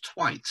that is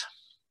twite.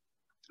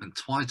 And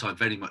twite I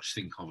very much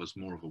think of as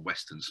more of a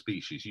western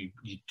species.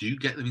 You do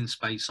get them in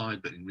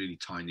Speyside, but in really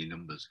tiny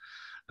numbers.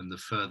 And the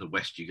further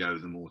west you go,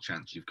 the more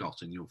chance you've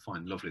got. And you'll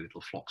find lovely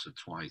little flocks of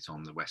twite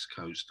on the west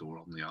coast or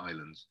on the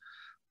islands.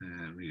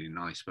 Really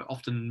nice, but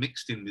often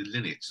mixed in with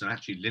linnets. And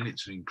actually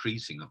linnets are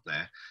increasing up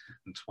there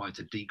and twite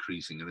are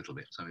decreasing a little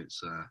bit. So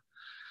it's a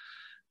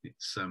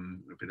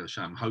bit of a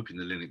shame. I'm hoping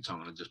the linnets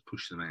aren't going to just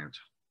push them out.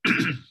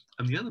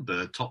 And the other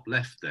bird, top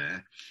left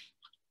there,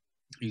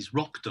 is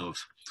rock dove.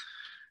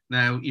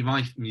 Now, you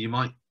might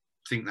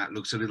think that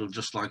looks a little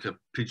just like a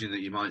pigeon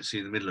that you might see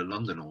in the middle of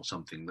London or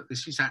something, but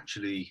this is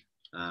actually,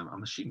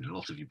 I'm assuming a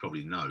lot of you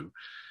probably know,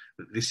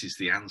 that this is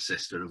the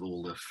ancestor of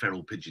all the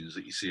feral pigeons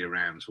that you see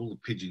around. So all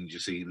the pigeons you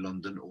see in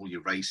London, all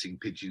your racing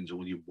pigeons,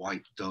 all your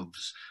white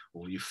doves,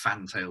 all your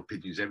fantail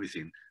pigeons,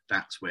 everything,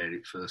 that's where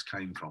it first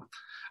came from.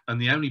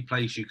 And the only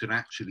place you can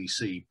actually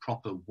see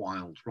proper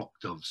wild rock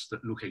doves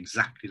that look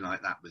exactly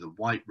like that, with a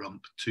white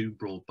rump, two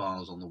broad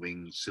bars on the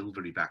wings,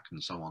 silvery back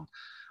and so on,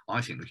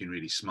 I think looking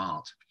really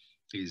smart,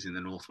 is in the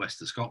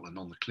northwest of Scotland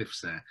on the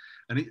cliffs there.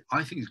 And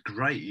I think it's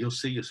great. You'll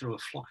see a sort of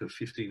a flock of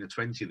 15 or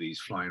 20 of these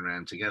flying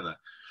around together.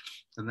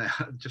 And they're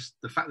just,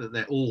 the fact that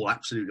they're all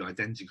absolutely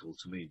identical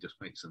to me just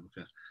makes them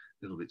look a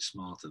little bit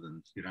smarter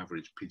than your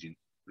average pigeon.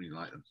 Really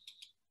like them.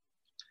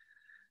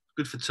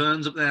 Good for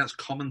terns up there. That's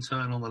common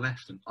tern on the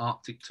left and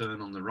Arctic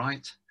tern on the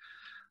right.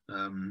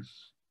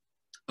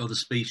 Other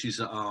species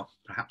that are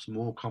perhaps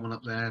more common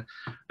up there.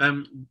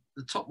 The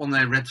top one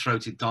there,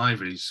 red-throated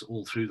diver, is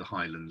all through the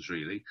Highlands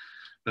really,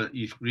 but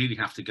you really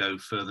have to go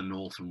further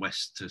north and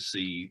west to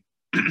see,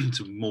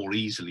 to more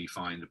easily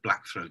find a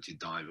black-throated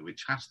diver,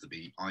 which has to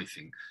be, I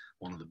think,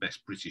 one of the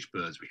best British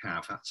birds we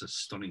have. That's a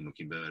stunning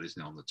looking bird,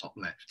 isn't it, on the top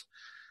left.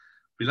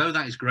 Below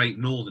that is great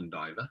northern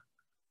diver.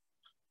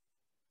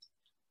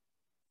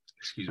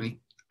 Excuse me.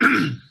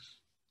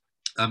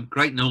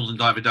 Great northern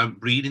diver don't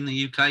breed in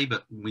the UK,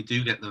 but we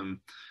do get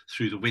them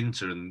through the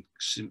winter, and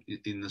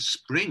in the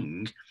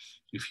spring,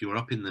 if you're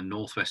up in the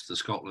northwest of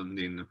Scotland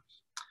in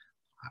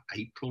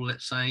April,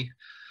 let's say,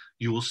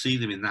 you will see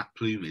them in that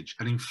plumage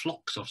and in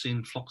flocks. I've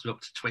seen flocks of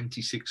up to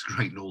 26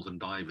 great northern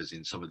divers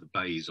in some of the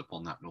bays up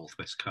on that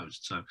northwest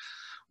coast. So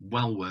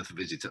well worth a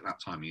visit at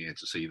that time of year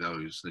to see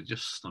those. They're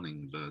just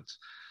stunning birds.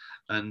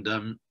 And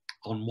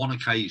on one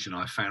occasion,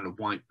 I found a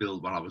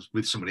white-billed, well, I was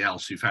with somebody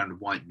else who found a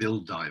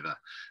white-billed diver.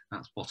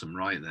 That's bottom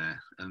right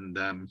there. And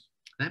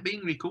they're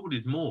being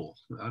recorded more.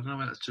 I don't know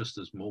whether it's just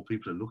as more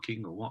people are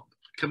looking or what.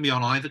 It can be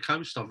on either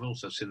coast. I've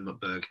also seen them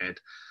at Berghead.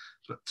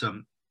 But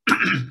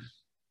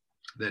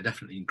they're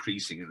definitely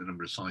increasing in the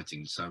number of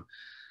sightings. So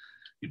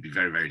you'd be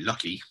very, very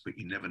lucky, but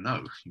you never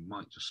know. You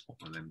might just spot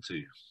one of them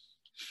too.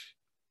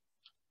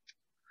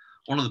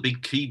 One of the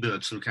big key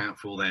birds to look out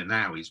for there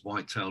now is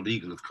white-tailed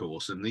eagle, of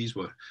course, and these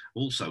were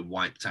also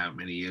wiped out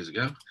many years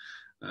ago.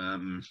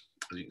 As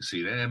you can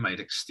see there, made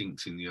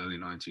extinct in the early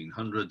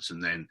 1900s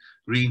and then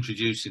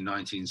reintroduced in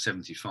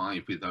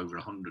 1975 with over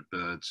 100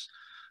 birds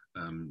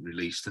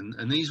released.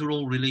 And these were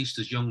all released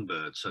as young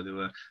birds, so they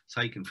were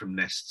taken from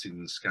nests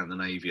in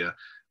Scandinavia,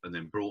 and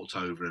then brought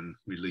over and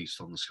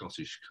released on the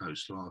Scottish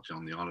coast, largely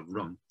on the Isle of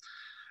Rum.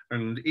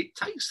 And it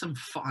takes them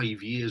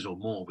 5 years or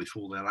more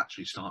before they'll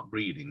actually start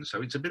breeding.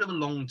 So it's a bit of a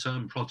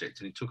long-term project,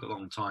 and it took a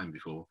long time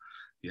before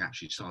you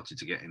actually started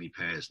to get any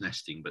pairs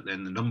nesting. But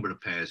then the number of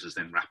pairs has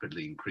then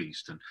rapidly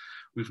increased, and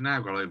we've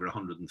now got over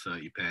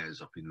 130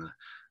 pairs up in the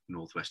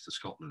northwest of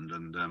Scotland.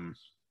 And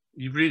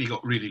you've really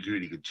got really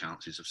good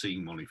chances of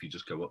seeing one if you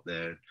just go up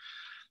there,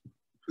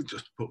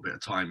 just put a bit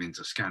of time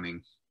into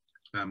scanning.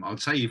 I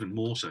would say even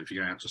more so if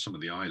you go out to some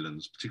of the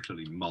islands,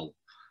 particularly Mull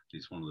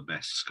is one of the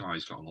best.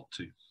 Skye's got a lot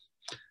too.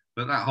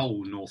 But that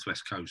whole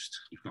northwest coast,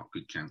 you've got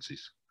good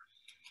chances.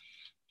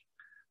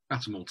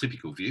 That's a more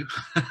typical view.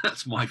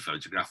 That's my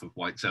photograph of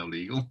white-tailed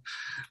eagle.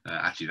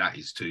 Actually, that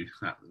is too.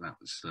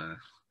 That's a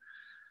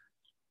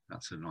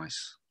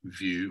nice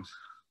view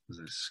as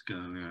it's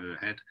going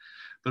overhead.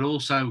 But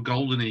also,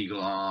 golden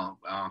eagle are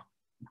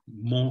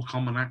more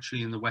common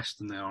actually in the west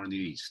than they are in the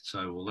east.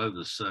 So although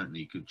there's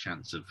certainly a good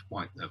chance of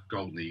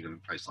golden eagle in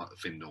a place like the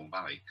Findhorn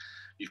Valley,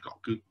 you've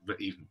got good, but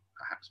even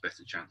perhaps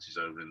better chances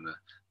over in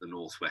the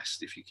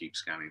northwest if you keep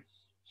scanning.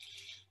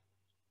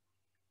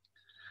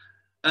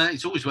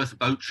 It's always worth a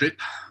boat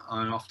trip.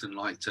 I often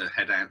like to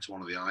head out to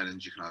one of the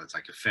islands. You can either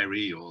take a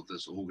ferry, or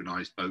there's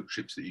organised boat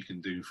trips that you can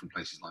do from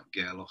places like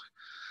Gairloch.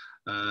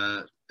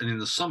 And in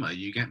the summer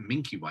you get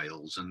minke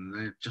whales, and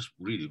they're just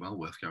really well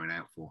worth going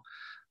out for.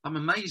 I'm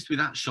amazed with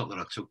that shot that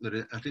I took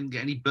that I didn't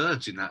get any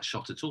birds in that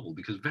shot at all,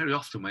 because very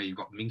often where you've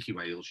got minke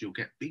whales, you'll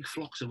get big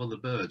flocks of other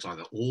birds,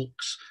 either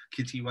auks,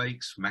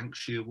 kittiwakes, Manx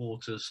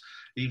shearwaters,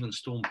 even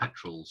storm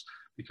petrels,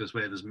 because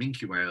where there's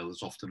minke whale,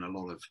 there's often a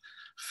lot of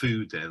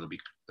food there. There'll be,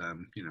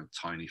 you know,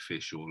 tiny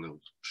fish or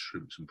little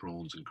shrimps and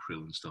prawns and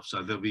krill and stuff.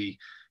 So there'll be,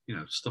 you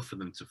know, stuff for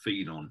them to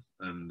feed on.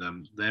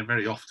 And they're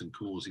very often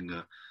causing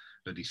a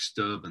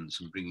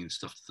disturbance and bringing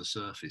stuff to the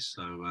surface.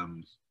 So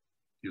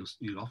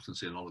you'll often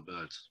see a lot of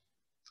birds.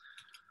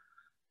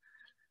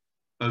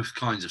 Both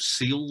kinds of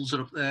seals are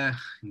up there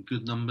in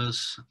good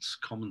numbers. It's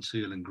common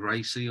seal and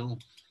grey seal.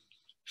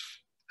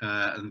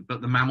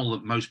 But the mammal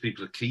that most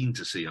people are keen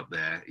to see up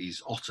there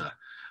is otter.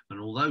 And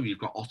although you've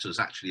got otters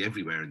actually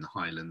everywhere in the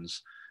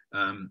Highlands,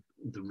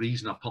 the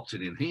reason I popped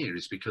it in here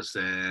is because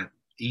they're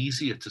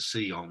easier to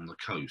see on the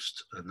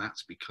coast, and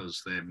that's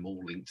because they're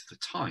more linked to the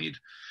tide.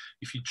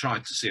 If you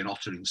tried to see an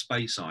otter in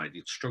Speyside,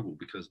 you'd struggle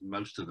because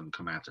most of them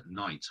come out at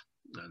night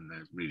and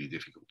they're really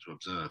difficult to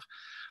observe.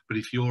 But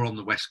if you're on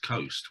the west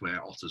coast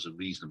where otters are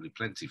reasonably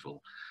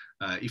plentiful,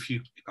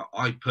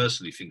 I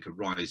personally think a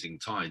rising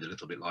tide, a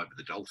little bit like with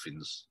the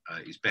dolphins,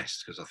 is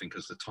best, because I think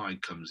as the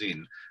tide comes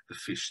in, the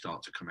fish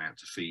start to come out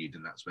to feed,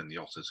 and that's when the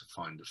otters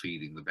find the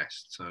feeding the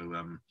best. So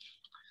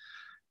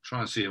try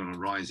and see it on a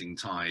rising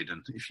tide,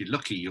 and if you're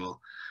lucky,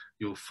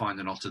 you'll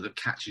find an otter that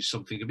catches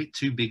something a bit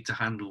too big to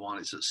handle while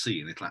it's at sea,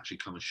 and it'll actually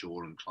come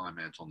ashore and climb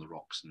out on the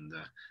rocks and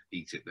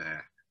eat it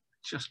there.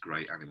 Just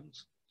great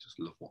animals. Just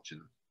love watching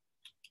them.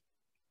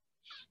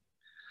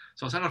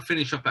 So I said I'd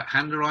finish up at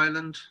Hander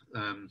Island.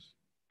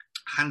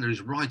 Hander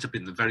is right up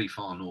in the very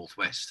far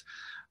northwest,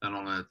 and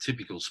on a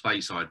typical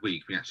Speyside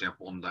week, we actually have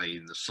one day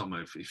in the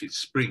summer, if it's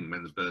spring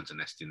when the birds are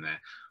nesting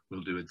there,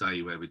 we'll do a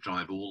day where we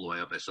drive all the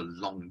way up. It's a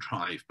long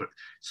drive, but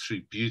it's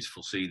through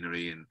beautiful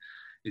scenery, and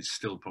it's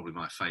still probably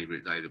my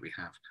favourite day that we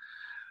have.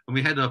 And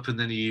we head up, and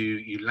then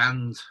you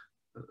land.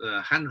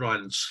 Hander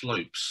Island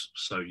slopes,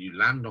 so you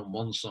land on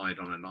one side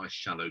on a nice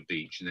shallow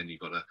beach, and then you've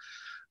got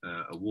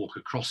a walk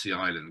across the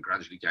island,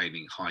 gradually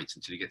gaining height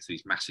until you get to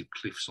these massive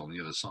cliffs on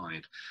the other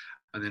side.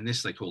 And then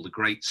this they call the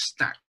Great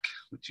Stack,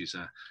 which is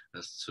a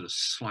sort of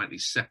slightly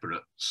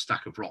separate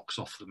stack of rocks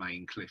off the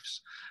main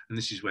cliffs. And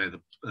this is where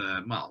the,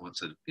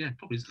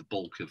 probably the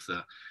bulk of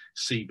the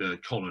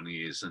seabird colony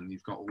is. And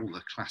you've got all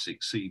the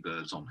classic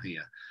seabirds on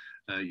here.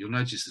 You'll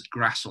notice there's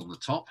grass on the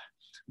top,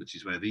 which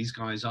is where these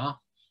guys are.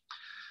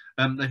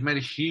 They've made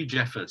a huge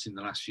effort in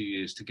the last few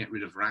years to get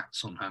rid of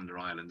rats on Hander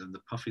Island, and the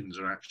puffins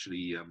are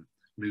actually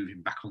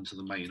moving back onto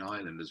the main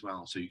island as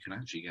well. So you can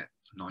actually get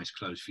nice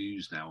close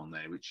views now on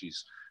there, which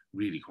is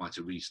really quite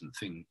a recent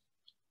thing.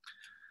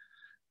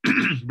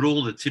 But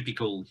all the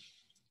typical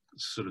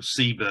sort of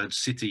seabird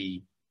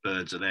city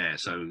birds are there.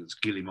 So it's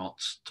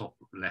guillemots top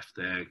left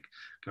there,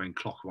 going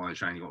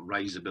clockwise around. You've got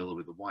razorbill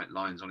with the white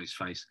lines on his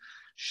face.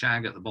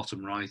 Shag at the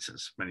bottom right,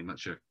 that's very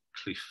much a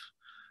cliff.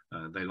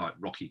 They like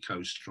rocky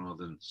coast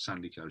rather than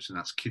sandy coast, and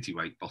that's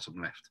kittiwake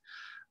bottom left.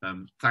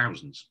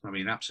 Thousands. I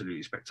mean,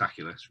 absolutely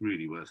spectacular. It's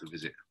really worth a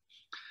visit.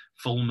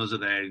 Fulmars are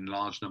there in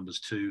large numbers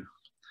too.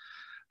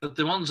 But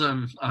the ones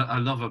I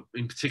love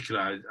in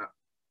particular,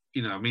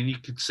 you know, I mean, you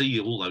could see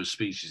all those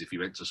species if you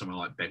went to somewhere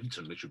like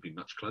Bempton, which would be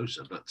much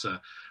closer. But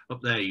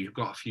up there, you've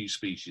got a few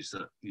species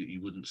that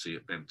you wouldn't see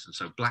at Bempton.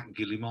 So black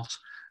guillemot,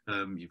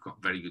 you've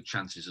got very good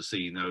chances of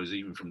seeing those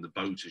even from the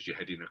boat as you're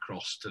heading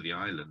across to the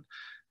island.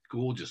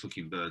 Gorgeous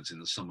looking birds in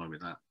the summer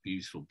with that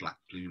beautiful black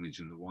plumage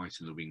and the white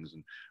in the wings,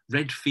 and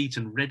red feet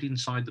and red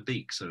inside the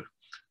beak, so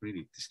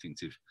really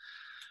distinctive.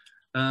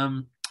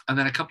 And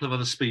then a couple of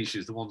other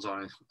species, the ones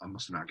I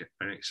must admit I get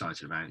very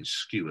excited about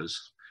is skuas.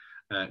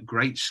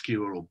 great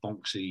skewer or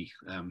bonksy.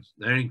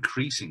 They're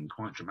increasing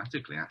quite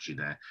dramatically actually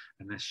there,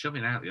 and they're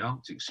shoving out the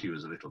Arctic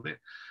skewers a little bit.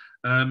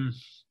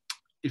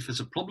 If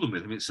there's a problem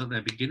with them, it's that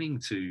they're beginning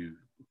to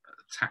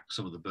attack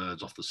some of the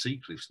birds off the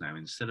sea cliffs now.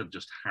 Instead of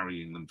just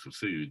harrying them for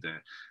food,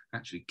 they're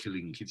actually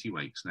killing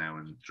kittiwakes now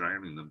and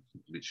drowning them.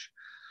 Which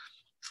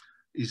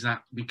is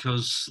that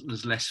because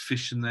there's less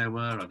fish than there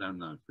were? I don't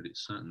know, but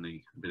it's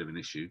certainly a bit of an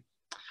issue.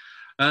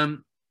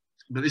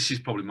 But this is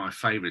probably my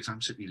favourite. I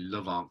absolutely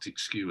love Arctic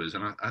skewers,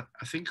 and I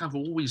think I've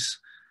always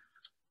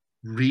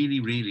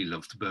really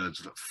loved birds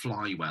that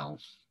fly well.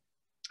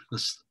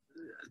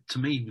 To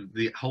me,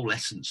 the whole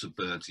essence of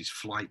birds is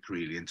flight,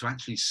 really, and to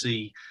actually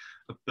see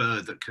a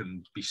bird that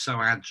can be so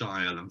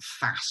agile and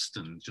fast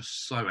and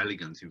just so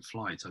elegant in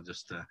flight, I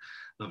just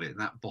love it. And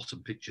that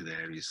bottom picture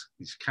there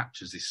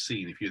captures this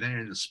scene. If you're there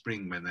in the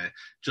spring when they're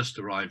just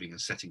arriving and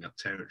setting up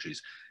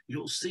territories,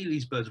 you'll see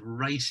these birds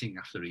racing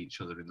after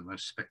each other in the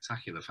most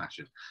spectacular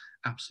fashion.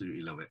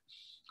 Absolutely love it.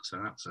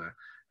 So that's a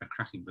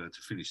cracking bird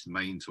to finish the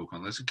main talk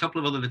on. There's a couple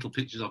of other little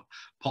pictures I've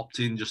popped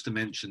in just to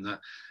mention that,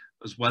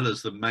 as well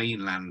as the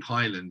mainland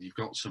Highland, you've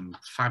got some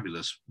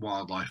fabulous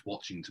wildlife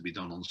watching to be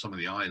done on some of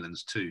the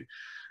islands too.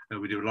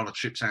 We do a lot of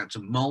trips out to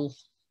Mull.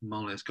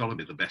 Mull has got to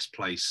be the best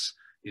place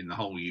in the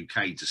whole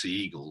UK to see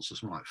eagles. There's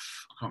something like,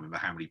 I can't remember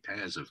how many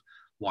pairs of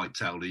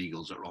white-tailed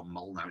eagles that are on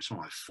Mull now. It's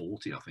something like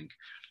 40, I think.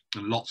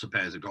 And lots of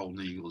pairs of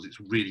golden eagles. It's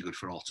really good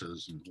for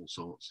otters and all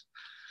sorts.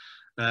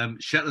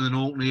 Shetland and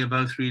Orkney are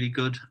both really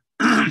good.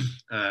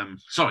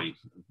 Sorry,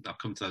 I'll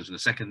come to those in a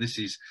second. This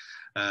is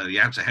the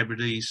Outer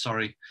Hebrides,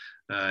 sorry.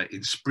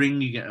 In spring,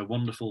 you get a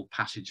wonderful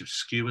passage of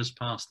skewers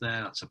past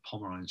there. That's a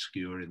Pomeranian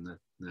skewer in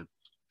the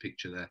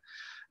picture there.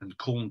 And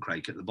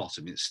corncrake at the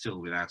bottom. It's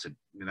still, without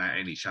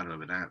any shadow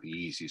of a doubt, the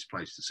easiest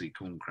place to see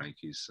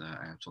corncrake is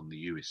out on the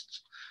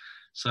Uists.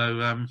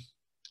 So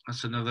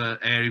that's another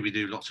area we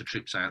do lots of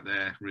trips out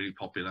there, really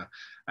popular.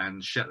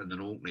 And Shetland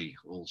and Orkney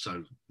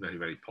also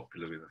very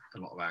popular with a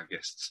lot of our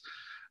guests.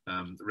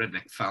 The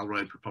red-necked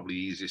phalarope are probably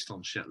easiest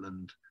on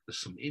Shetland.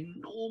 There's some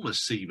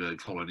enormous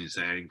seabird colonies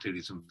there,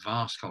 including some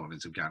vast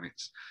colonies of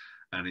gannets.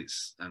 And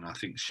I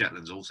think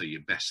Shetland's also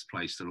your best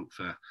place to look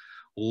for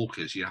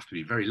orcas. You have to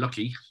be very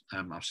lucky.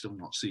 I've still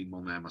not seen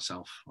one there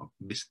myself. I've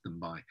missed them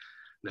by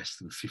less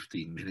than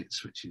 15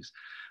 minutes, which is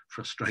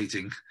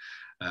frustrating.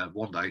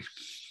 One day.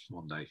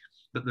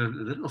 But the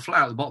little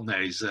flower at the bottom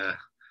there is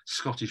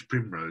Scottish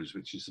primrose,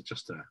 which is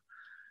just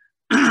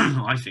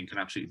I think an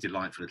absolutely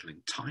delightful little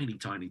thing.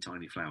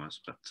 Tiny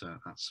flowers, but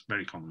that's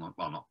very common.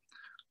 Well, not.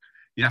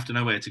 You have to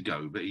know where to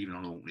go, but even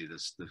on Orkney,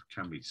 there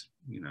can be,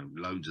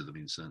 loads of them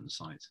in certain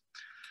sites.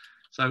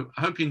 So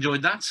I hope you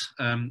enjoyed that.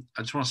 I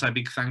just want to say a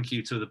big thank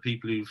you to the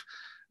people who've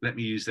let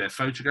me use their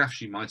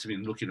photographs. You might have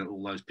been looking at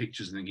all those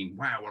pictures and thinking,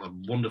 wow, what a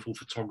wonderful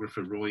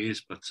photographer Roy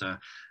is, but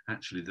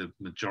actually the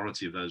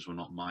majority of those were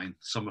not mine.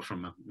 Some are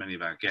from many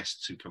of our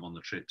guests who come on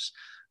the trips,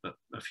 but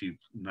a few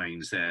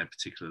names there,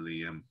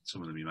 particularly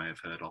some of them you may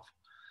have heard of.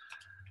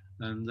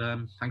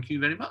 And thank you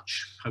very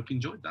much. Hope you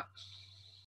enjoyed that.